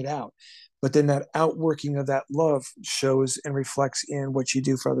hashing it out. But then that outworking of that love shows and reflects in what you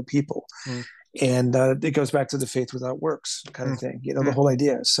do for other people. Mm. And it goes back to the faith without works kind of thing, the Mm. whole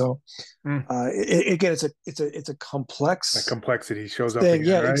idea. So Mm. again, it's a That complex complexity shows up thing. again,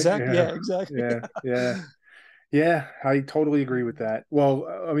 Yeah, right? exactly. Yeah. Yeah, exactly. Yeah. Yeah. Yeah, I totally agree with that. Well,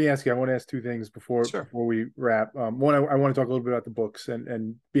 let me ask you. I want to ask two things Sure. before we wrap. One, I want to talk a little bit about the books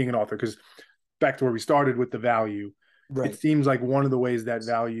and being an author, because back to where we started with the value. It Right. seems like one of the ways that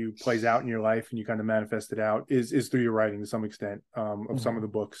value plays out in your life, and you kind of manifest it out, is through your writing to some extent, of some of the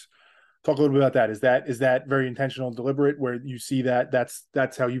books. Talk a little bit about that. Is that very intentional and deliberate, where you see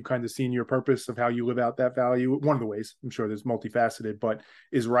that's how you've kind of seen your purpose of how you live out that value? One of the ways, I'm sure there's multifaceted, but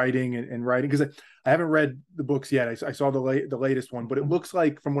is writing and writing, because I haven't read the books yet. I saw the latest one, but it looks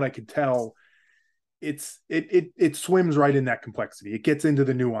like, from what I could tell, it swims right in that complexity. It gets into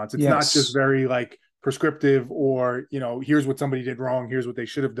the nuance. It's not just Yes. very like prescriptive, or here's what somebody did wrong, here's what they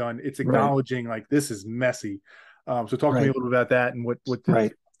should have done. It's Right. acknowledging like this is messy. So talk to me a Right. little bit about that, and what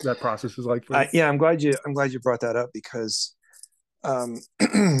Right. that process is like for you. Yeah, I'm glad you brought that up because I'm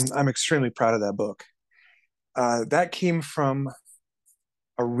extremely proud of that book. That came from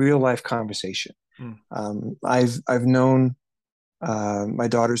a real life conversation. Mm. I've known my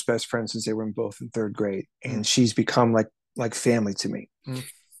daughter's best friend since they were both in third grade, and she's become like family to me. Mm.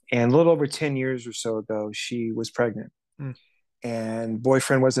 And a little over 10 years or so ago, she was pregnant, and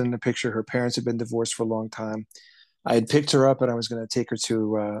boyfriend wasn't in the picture. Her parents had been divorced for a long time. I had picked her up and I was going to take her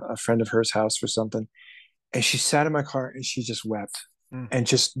to a friend of hers house for something. And she sat in my car and she just wept and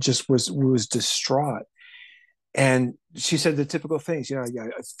just was distraught. And she said the typical things, I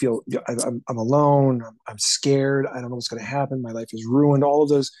feel I'm alone. I'm scared. I don't know what's going to happen. My life is ruined. All of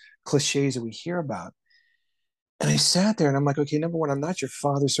those cliches that we hear about. And I sat there and I'm like, okay, number one, I'm not your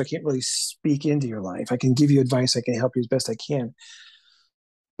father, so I can't really speak into your life. I can give you advice. I can help you as best I can.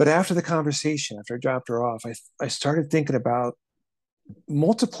 But after the conversation, after I dropped her off, I started thinking about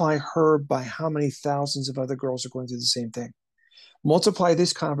multiply her by how many thousands of other girls are going through the same thing. Multiply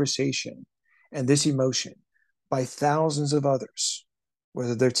this conversation and this emotion by thousands of others,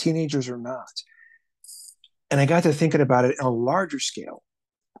 whether they're teenagers or not. And I got to thinking about it on a larger scale.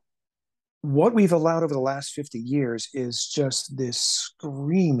 What we've allowed over the last 50 years is just this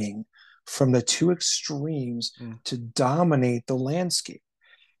screaming from the two extremes to dominate the landscape.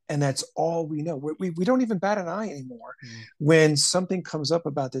 And that's all we know. We don't even bat an eye anymore when something comes up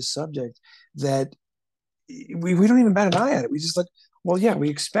about this subject that we don't even bat an eye at it. We just like, well, yeah, we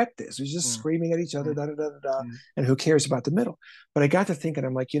expect this. We're just screaming at each other, da, da, da, da, da, and who cares about the middle? But I got to thinking,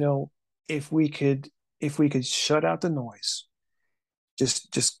 I'm like, if we could shut out the noise,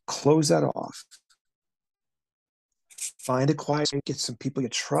 just close that off, find a quiet, get some people you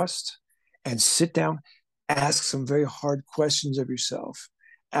trust, and sit down, ask some very hard questions of yourself.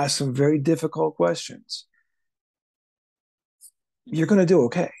 Ask some very difficult questions. You're going to do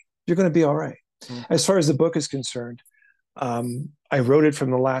okay. You're going to be all right. Mm. As far as the book is concerned, I wrote it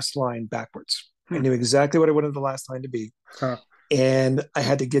from the last line backwards. I Hmm. knew exactly what I wanted the last line to be, Huh. and I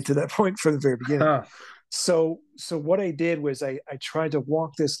had to get to that point from the very beginning. Huh. So what I did was I tried to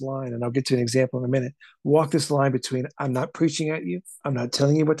walk this line, and I'll get to an example in a minute. Walk this line between I'm not preaching at you, I'm not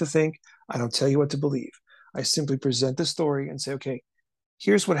telling you what to think, I don't tell you what to believe. I simply present the story and say, okay,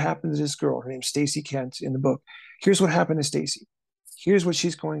 here's what happened to this girl. Her name's Stacy Kent in the book. Here's what happened to Stacy. Here's what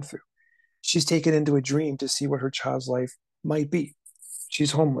she's going through. She's taken into a dream to see what her child's life might be.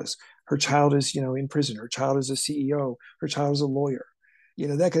 She's homeless. Her child is, in prison. Her child is a CEO. Her child is a lawyer.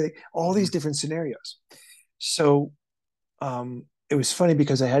 That kind of, all these Mhm. different scenarios. So it was funny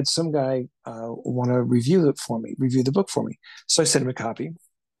because I had some guy want to review the book for me. So I sent him a copy.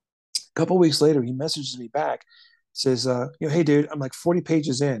 A couple of weeks later, he messages me back, says, hey, dude, I'm like 40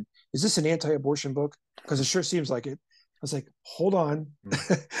 pages in. Is this an anti-abortion book? Because it sure seems like it. I was like, hold on.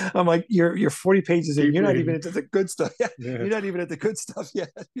 Mm. I'm like, you're 40 pages in. Keep You're not even reading. into the good stuff yet. Yeah. You're not even at the good stuff yet.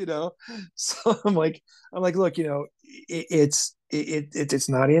 So I'm like, look, it's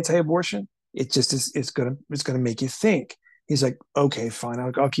not anti-abortion. It just is. It's gonna make you think. He's like, okay, fine.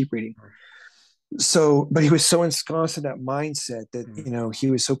 I'll keep reading. So, but he was so ensconced in that mindset that Mm.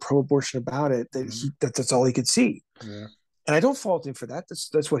 he was so pro-abortion about it that Mm. that's all he could see. Yeah. And I don't fault him for that.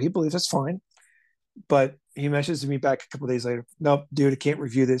 That's what he believes. That's fine. But he messages me back a couple of days later. Nope, dude, I can't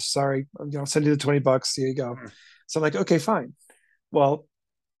review this. Sorry, I'll send you the $20. Here you go. Mm. So I'm like, okay, fine. Well,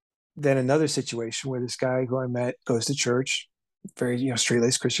 then another situation where this guy who I met goes to church, very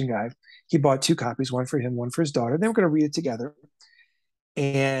straight-laced Christian guy. He bought two copies, one for him, one for his daughter. They were going to read it together.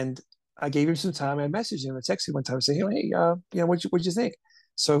 And I gave him some time. I messaged him. I texted him one time and said, hey, what'd you think?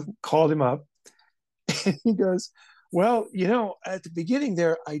 So called him up, and he goes, well, at the beginning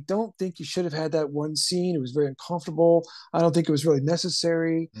there, I don't think you should have had that one scene. It was very uncomfortable. I don't think it was really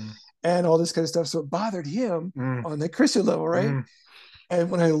necessary, Mm. and all this kind of stuff. So it bothered him Mm. on the Christian level, right? Mm. And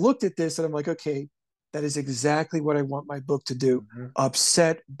when I looked at this, and I'm like, okay, that is exactly what I want my book to do. Mhm.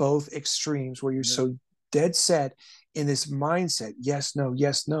 Upset both extremes where you're Yeah. so dead set in this mindset. Yes, no,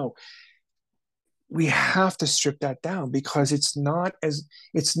 yes, no. We have to strip that down because it's not as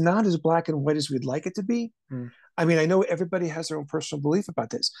black and white as we'd like it to be. Mm. I mean, I know everybody has their own personal belief about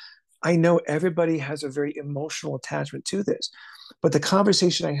this. I know everybody has a very emotional attachment to this. But the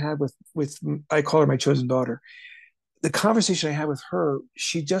conversation I had with I call her my chosen daughter. The conversation I had with her,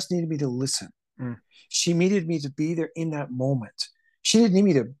 she just needed me to listen. Mm. She needed me to be there in that moment. She didn't need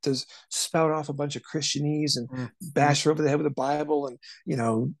me to spout off a bunch of Christianese and Mm. Mm. bash her over the head with the Bible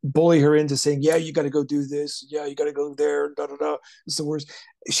and bully her into saying, "Yeah, you got to go do this. Yeah, you got to go there." Da da da. It's the worst.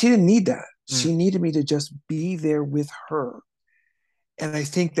 She didn't need that. Mm. She needed me to just be there with her. And I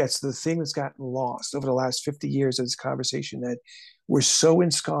think that's the thing that's gotten lost over the last 50 years of this conversation, that we're so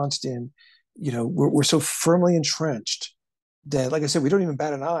ensconced in, we're so firmly entrenched that, like I said, we don't even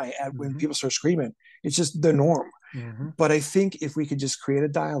bat an eye at when Mhm. people start screaming. It's just the norm. Mhm. But I think if we could just create a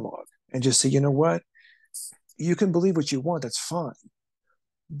dialogue and just say, you know what, you can believe what you want, that's fine.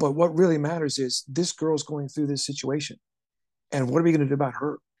 But what really matters is this girl's going through this situation. And what are we going to do about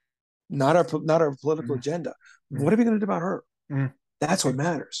her? Not our political Mm. agenda. Mm. What are we going to do about her? Mm. That's what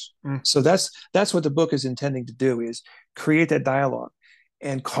matters. Mm. So that's what the book is intending to do, is create that dialogue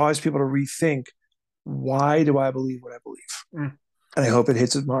and cause people to rethink, why do I believe what I believe? Mm. And I hope it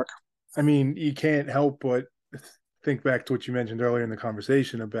hits its mark. I mean, you can't help but think back to what you mentioned earlier in the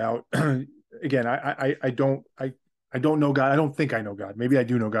conversation about again, I don't know God. I don't think I know God. Maybe I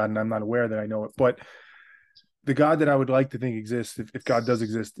do know God and I'm not aware that I know it. But the God that I would like to think exists, if God does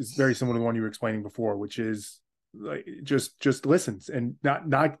exist, is very similar to the one you were explaining before, which is like just listens and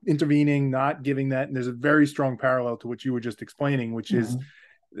not intervening, not giving that. And there's a very strong parallel to what you were just explaining, which is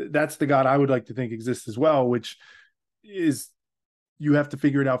Mhm. that's the God I would like to think exists as well, which is you have to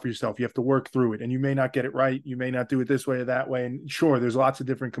figure it out for yourself. You have to work through it, and you may not get it right. You may not do it this way or that way. And sure, there's lots of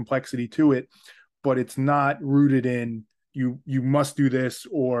different complexity to it, but it's not rooted in you must do this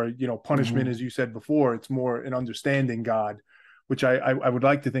or punishment, Mhm. as you said before. It's more an understanding God, which I would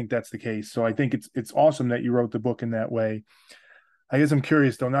like to think that's the case. So I think it's awesome that you wrote the book in that way. I guess I'm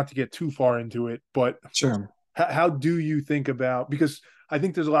curious though, not to get too far into it, but Sure. how do you think about, because I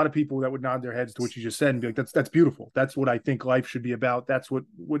think there's a lot of people that would nod their heads to what you just said and be like, that's beautiful. That's what I think life should be about. That's what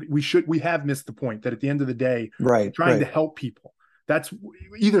we have missed the point that at the end of the day, we're Right. trying to Right. help people. That's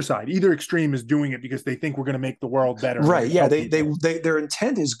either side, either extreme is doing it because they think we're going to make the world better and they're Right. going to Yeah. help They people. their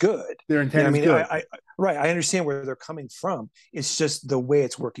intent is good. Their intent I is mean, good. right. I understand where they're coming from. It's just the way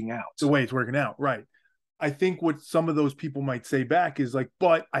it's working out. The way it's working out. Right. I think what some of those people might say back is like,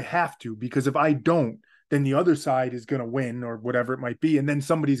 but I have to, because if I don't, then the other side is going to win or whatever it might be. And then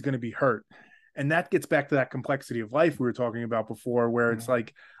somebody's going to be hurt. And that gets back to that complexity of life we were talking about before, where it's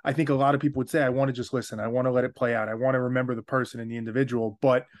like, I think a lot of people would say, I want to just listen. I want to let it play out. I want to remember the person and the individual.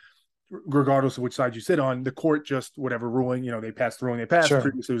 But regardless of which side you sit on, the court just, whatever ruling, they passed the ruling they passed. Sure.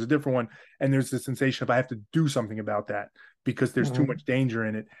 Previously, it was a different one. And there's the sensation of I have to do something about that because there's too much danger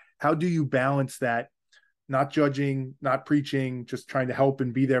in it. How do you balance that? Not judging, not preaching, just trying to help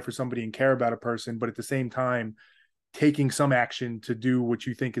and be there for somebody and care about a person, but at the same time, taking some action to do what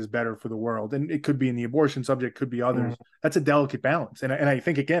you think is better for the world. And it could be in the abortion subject, could be others. That's a delicate balance. And I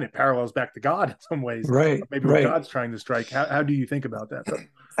think, again, it parallels back to God in some ways. Right. Maybe what God's trying to strike. How do you think about that?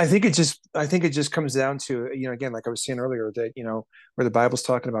 I think it just comes down to, again, like I was saying earlier, that, where the Bible's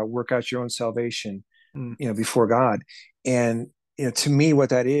talking about work out your own salvation, before God. And, to me, what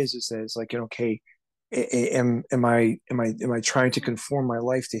that is that it's like, okay, am I trying to conform my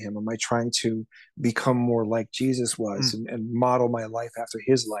life to him? Am I trying to become more like Jesus was and model my life after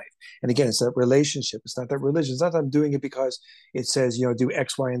his life? And again, it's that relationship. It's not that religion. It's not that I'm doing it because it says, do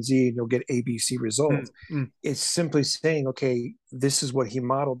X, Y, and Z and you'll get A, B, C result. It's simply saying, okay, this is what he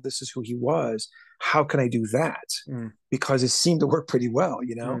modeled. This is who he was. How can I do that? Because it seemed to work pretty well,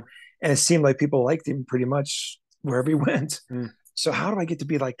 and it seemed like people liked him pretty much wherever he went. So how do I get to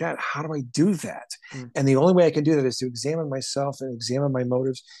be like that? How do I do that? And the only way I can do that is to examine myself and examine my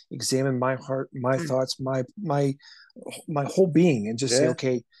motives, examine my heart, my thoughts, my whole being, and just say,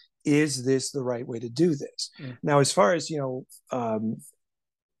 okay, is this the right way to do this? Now, as far as,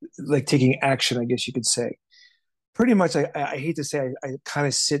 like taking action, I guess you could say, pretty much, I hate to say I kind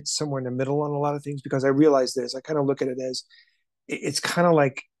of sit somewhere in the middle on a lot of things, because I realize this. I kind of look at it as it's kind of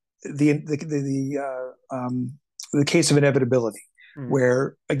like the case of inevitability,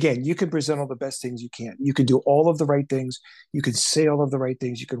 where, again, you can present all the best things you can. You can do all of the right things. You can say all of the right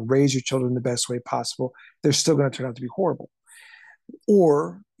things. You can raise your children the best way possible. They're still going to turn out to be horrible.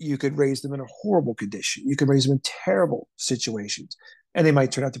 Or you could raise them in a horrible condition. You can raise them in terrible situations, and they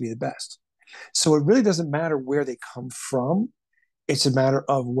might turn out to be the best. So it really doesn't matter where they come from. It's a matter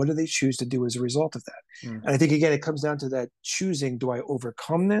of what do they choose to do as a result of that. And I think, again, it comes down to that choosing. Do I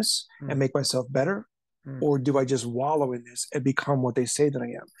overcome this and make myself better? Or do I just wallow in this and become what they say that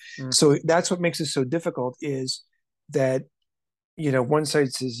I am? So that's what makes it so difficult, is that, one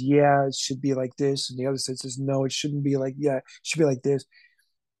side says, yeah, it should be like this. And the other side says, no, it shouldn't be like, yeah, it should be like this.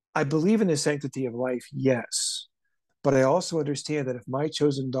 I believe in the sanctity of life, yes. But I also understand that if my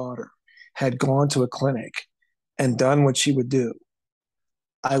chosen daughter had gone to a clinic and done what she would do,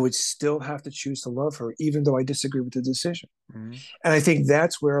 I would still have to choose to love her, even though I disagree with the decision. And I think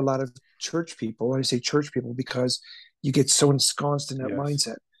that's where a lot of church people, and I say church people because you get so ensconced in that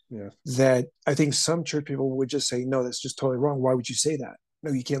mindset, that I think some church people would just say, no, that's just totally wrong. Why would you say that?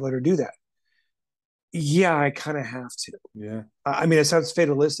 No, you can't let her do that. Yeah, I kind of have to. Yeah. I mean, it sounds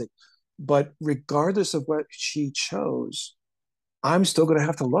fatalistic, but regardless of what she chose, I'm still going to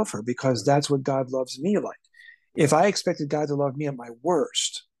have to love her, because that's what God loves me like. If I expected God to love me at my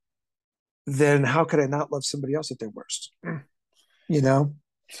worst, then how could I not love somebody else at their worst?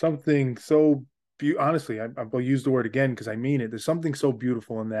 Something so honestly, I'll use the word again because I mean it. There's something so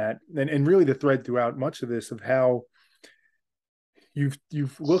beautiful in that, and really the thread throughout much of this of how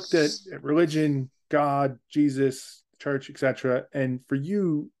you've looked at religion, God, Jesus, church, etc. And for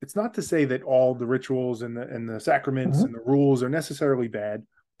you, it's not to say that all the rituals and the sacraments and the rules are necessarily bad.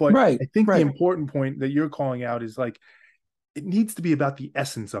 But I think the important point that you're calling out is like, it needs to be about the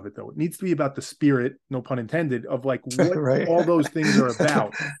essence of it, though. It needs to be about the spirit, no pun intended, of like what all those things are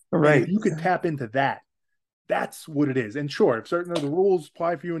about. And if you could tap into that, that's what it is. And sure, if certain of the rules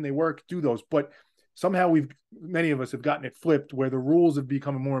apply for you and they work, do those. But somehow many of us have gotten it flipped, where the rules have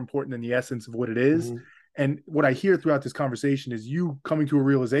become more important than the essence of what it is. And what I hear throughout this conversation is you coming to a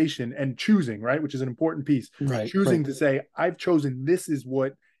realization and choosing, right, which is an important piece. Choosing to say, I've chosen, this is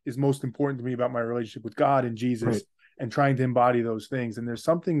what is most important to me about my relationship with God and Jesus, and trying to embody those things. And there's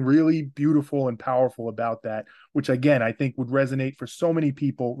something really beautiful and powerful about that, which, again, I think would resonate for so many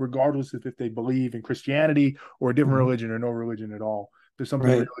people, regardless of if they believe in Christianity or a different religion or no religion at all. There's something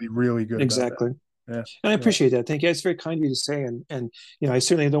really, really good about that. Yeah. And I appreciate that. Thank you. It's very kind of you to say. And I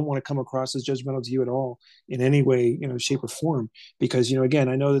certainly don't want to come across as judgmental to you at all in any way, shape or form, because, again,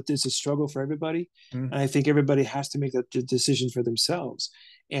 I know that it's a struggle for everybody. And I think everybody has to make that decision for themselves.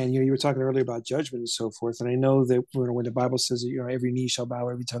 And, you were talking earlier about judgment and so forth. And I know that when the Bible says that, every knee shall bow,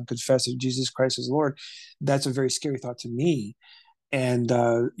 every tongue confess that Jesus Christ is Lord, that's a very scary thought to me. And,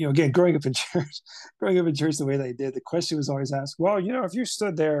 again, growing up in church the way that I did, the question was always asked, well, if you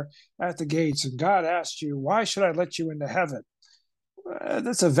stood there at the gates and God asked you, why should I let you into heaven?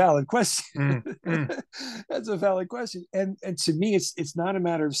 That's a valid question. Mm, mm, That's a valid question. And to me, it's not a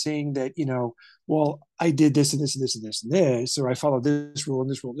matter of saying that, well, I did this and this and this and this and this, or I followed this rule and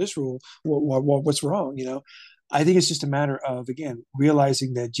this rule and this rule. What's wrong? I think it's just a matter of, again,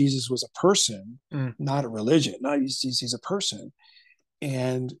 realizing that Jesus was a person, mm, not a religion. Not he's a person,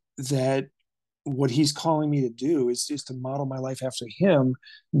 and that what he's calling me to do is to model my life after him,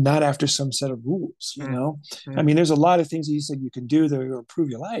 not after some set of rules. mm, I mm, mean, there's a lot of things that he said you can do that will improve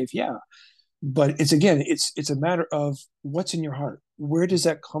your life. Yeah, but it's a matter of what's in your heart. Where does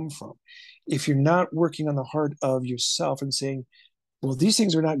that come from? If you're not working on the heart of yourself and saying, well, these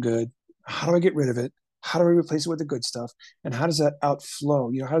things are not good, how do I get rid of it? How do I replace it with the good stuff? And how does that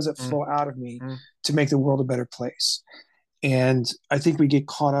outflow? How does that mm, flow out of me mm. to make the world a better place? And I think we get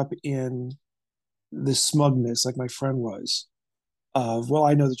caught up in the smugness, like my friend was, of, well,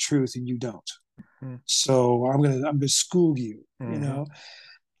 I know the truth and you don't, Mm, so I'm gonna school you. mhm,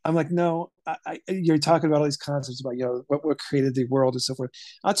 I'm like, no, you're talking about all these concepts about what created the world and so forth.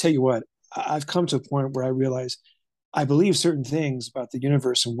 I'll tell you what, I've come to a point where I realize I believe certain things about the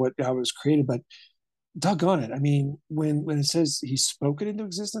universe and how it was created, but doggone it, I mean, when it says he spoke it into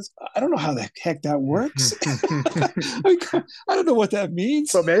existence, I don't know how the heck that works. I mean, I don't know what that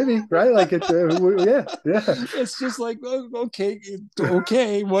means. But maybe, right? Like it's yeah, yeah. It's just like, oh, okay,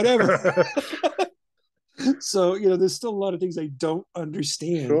 okay, whatever. So there's still a lot of things I don't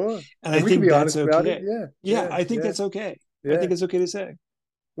understand, Sure. and I And we can think be that's honest about it. okay. Yeah, Yeah, yeah, I think yeah, that's okay. I yeah. think it's okay to say.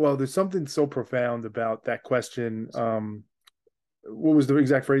 Well, there's something so profound about that question. What was the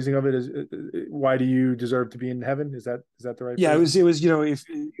exact phrasing of it? Why do you deserve to be in heaven? Is that the right Yeah, it phrase? was. It was.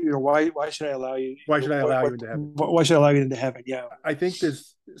 If why should I allow you? Why should I allow you What into heaven? why should I allow you into heaven? Yeah. I think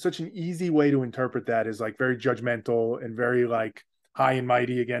there's such an easy way to interpret that is like very judgmental and very like high and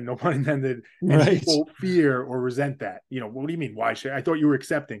mighty, again, no pun intended. And Right. people fear or resent that. What do you mean? Why should I thought you were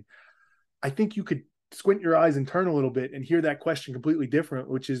accepting? I think you could squint your eyes and turn a little bit and hear that question completely different,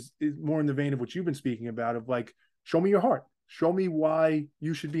 which is more in the vein of what you've been speaking about, of like, show me your heart. Show me why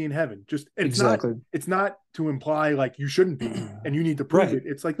you should be in heaven. Just, and Exactly. it's not to imply like you shouldn't be and you need to prove Right. it.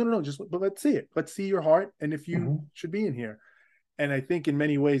 It's like, no, just, but let's see it. Let's see your heart. And if you Hmm. should be in here. And I think in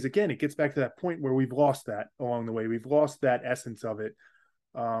many ways, again, it gets back to that point where we've lost that along the way. We've lost that essence of it.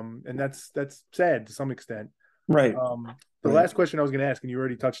 And that's sad to some extent. Right. The Right. last question I was going to ask, and you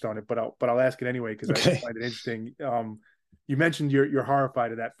already touched on it, but I'll ask it anyway because I Okay. find it interesting. You mentioned you're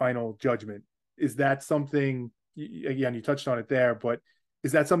horrified of that final judgment. Is that something? Again, you touched on it there, but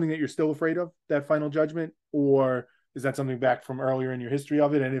is that something that you're still afraid of, that final judgment, or is that something back from earlier in your history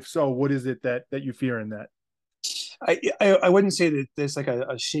of it? And if so, what is it that you fear in that? I wouldn't say that there's like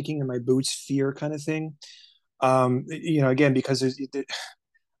a shaking in my boots fear kind of thing. Again, because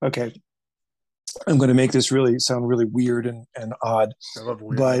okay, I'm going to make this really sound really weird and odd, I love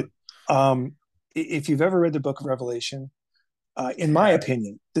weird but words. if you've ever read the Book of Revelation, in my Yeah.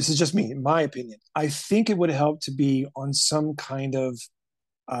 opinion, this is just me, in my opinion, I think it would help to be on some kind of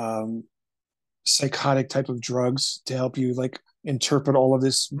um, psychotic type of drugs to help you like interpret all of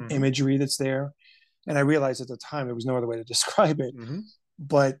this Mm-hmm. imagery that's there. And I realized at the time there was no other way to describe it, Mm-hmm.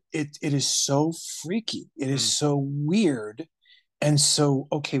 but it is so freaky. It is Mm-hmm. so weird. And so,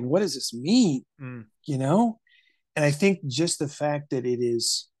 okay, what does this mean? Mm-hmm. You know? And I think just the fact that it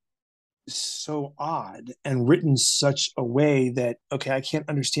is so odd and written such a way that, okay, I can't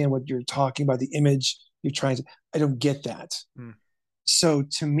understand what you're talking about, the image you're trying to, I don't get that. Mm-hmm. So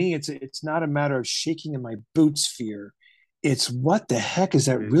to me, it's not a matter of shaking in my boots fear. It's what the heck is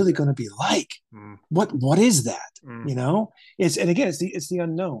that What is really that? going to be like? Mm-hmm. What is that? Mm-hmm. It's, and again, it's the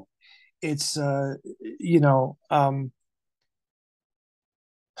unknown. It's you know, um,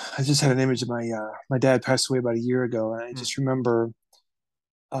 I just had an image of my dad passed away about a year ago, and I just remember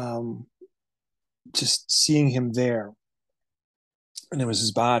um, just seeing him there, and it was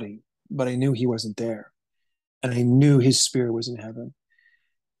his body, but I knew he wasn't there, and I knew his spirit was in heaven.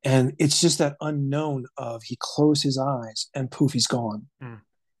 And it's just that unknown of he closed his eyes and poof, he's gone. Mm-hmm.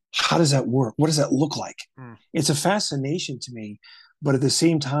 How does that work? What does that look like? Mm-hmm. It's a fascination to me, but at the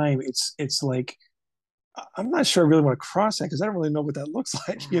same time, it's like I'm not sure I really want to cross that because I don't really know what that looks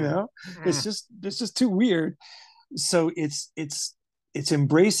like. Mm-hmm. It's just too weird. So it's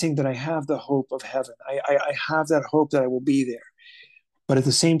embracing that I have the hope of heaven. I have that hope that I will be there. But at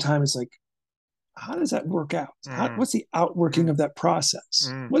the same time, it's like, how does that work out? Mm-hmm. What's the outworking of that process?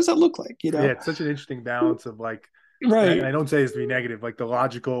 Mm-hmm. What does that look like? Yeah, it's such an interesting balance of like, and Right, I don't say this to be negative, like the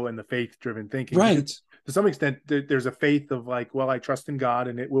logical and the faith driven thinking, because right, to some extent there's a faith of like, well, I trust in God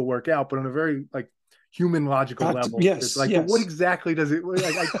and it will work out, but on a very like, human logical level. It's Yes, like, but what yes. exactly does it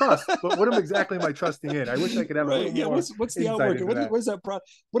like? I trust, but what am exactly am I trusting in? I wish I could have a Right. little Yeah. more What's the insight outworker? into that. What is that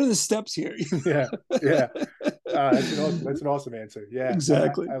what are the steps here? Yeah, yeah. That's an awesome answer. Yeah,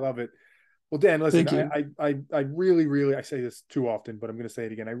 Exactly. I love it. Well, Dan, listen, Thank you. I really, really, I say this too often, but I'm going to say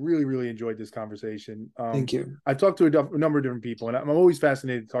it again. I really, really enjoyed this conversation. Thank you. I've talked to a number of different people, and I'm always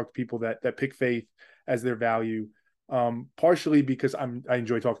fascinated to talk to people that pick faith as their value. Partially because I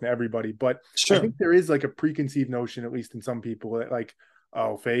enjoy talking to everybody, but I Sure. think there is like a preconceived notion, at least in some people, that like,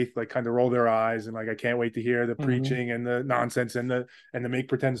 oh, faith, like kind of roll their eyes and like I can't wait to hear the Hmm. preaching and the nonsense and the make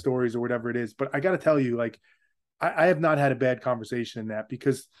pretend stories or whatever it is. But I got to tell you, like I have not had a bad conversation in that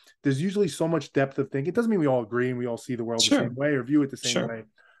because there's usually so much depth of thinking. It doesn't mean we all agree and we all see the world the same Sure. way or view it the same Sure. way,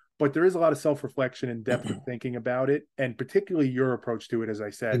 but there is a lot of self-reflection and depth of thinking about it, and particularly your approach to it, as I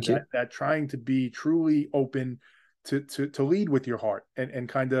said, Thank you. that trying to be truly open to lead with your heart and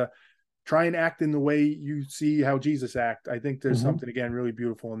kind of try and act in the way you see how Jesus act. I think there's Hmm. something again really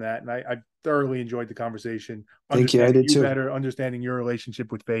beautiful in that, and I thoroughly enjoyed the conversation, Thank you. I understanding did you too. better, understanding your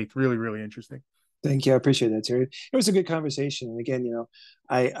relationship with faith. Really, really interesting. Thank you. I appreciate that, Terry. It was a good conversation. And again,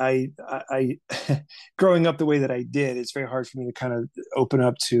 growing up the way that I did, it's very hard for me to kind of open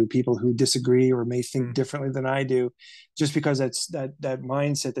up to people who disagree or may think Mm, differently than I do, just because that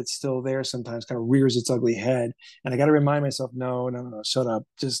mindset that's still there sometimes kind of rears its ugly head. And I got to remind myself, no, no, no, no, shut up.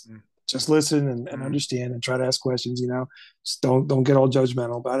 mm, Just listen and mm, understand and try to ask questions. Just don't get all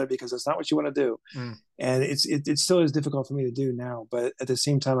judgmental about it because that's not what you want to do. mm. And it still is difficult for me to do now, but at the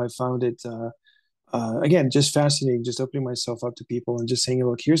same time, I found it. Again, just fascinating, just opening myself up to people and just saying,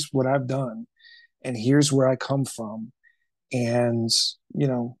 look, here's what I've done and here's where I come from. And, you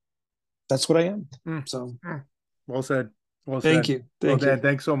know, that's what I am. Mm, So mm. Well said. Well thank said. you. Well, Thank you. Dan,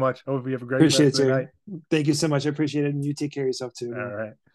 thanks so much. Hope you have a great rest Appreciate it, of the Terry. night. Thank you so much. I appreciate it. And you take care of yourself too, All man. right.